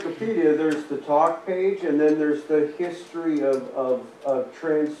Wikipedia, there's the talk page, and then there's the history of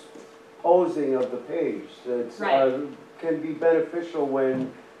transposing of the page. It's Right. can be beneficial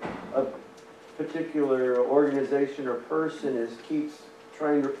when a particular organization or person keeps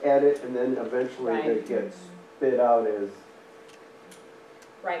trying to edit, and then eventually Right. they get spit out as.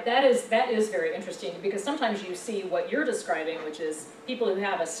 Right, that is very interesting, because sometimes you see what you're describing, which is people who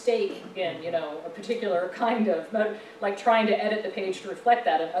have a stake in, you know, a particular kind of, like trying to edit the page to reflect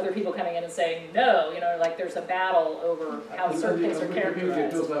that, and other people coming in and saying, no, you know, like there's a battle over how certain things are Wikipedia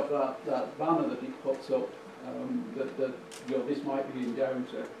characterized. does have that banner that it puts up, that you know, this might be in down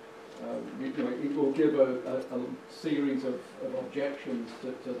to. You know, it will give a series of objections to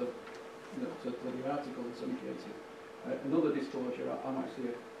the, you know, to the article in some cases. Another disclosure, I'm actually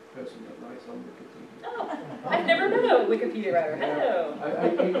a person that writes on Wikipedia. Oh, I've never met a Wikipedia writer. Hello.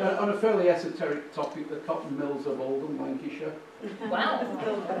 On a fairly esoteric topic, the cotton mills of Oldham, Lancashire. Wow.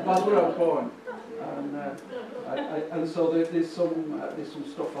 That's where I was born. And so there's some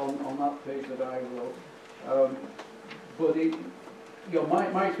stuff on that page that I wrote. But you know,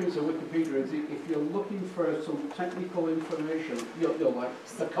 my experience of Wikipedia is if you're looking for some technical information, you're like,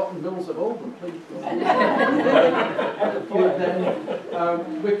 the cotton mills of Oldham, please go on.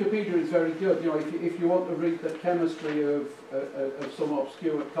 Wikipedia is very good. You know, if you want to read the chemistry of some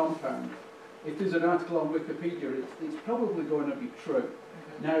obscure compound, if there's an article on Wikipedia, it's probably going to be true.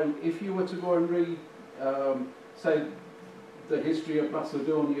 Now, if you were to go and read, say, the history of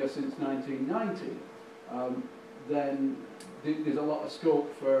Macedonia since 1990, then there's a lot of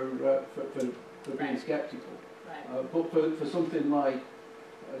scope for being sceptical. Right. But for something like,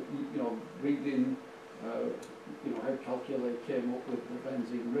 you know, reading, you know, how calculate came up with the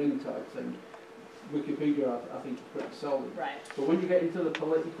benzene ring type thing, Wikipedia, I think, is pretty solid. Right. But when you get into the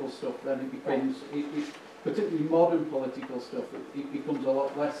political stuff, then it becomes, particularly modern political stuff, it becomes a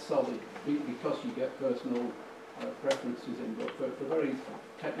lot less solid because you get personal preferences in. But for very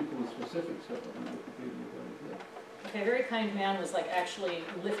technical and specific stuff, I think Wikipedia is very good. Okay, a very kind man was like actually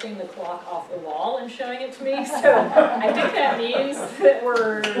lifting the clock off the wall and showing it to me, so I think that means that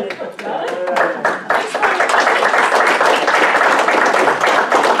we're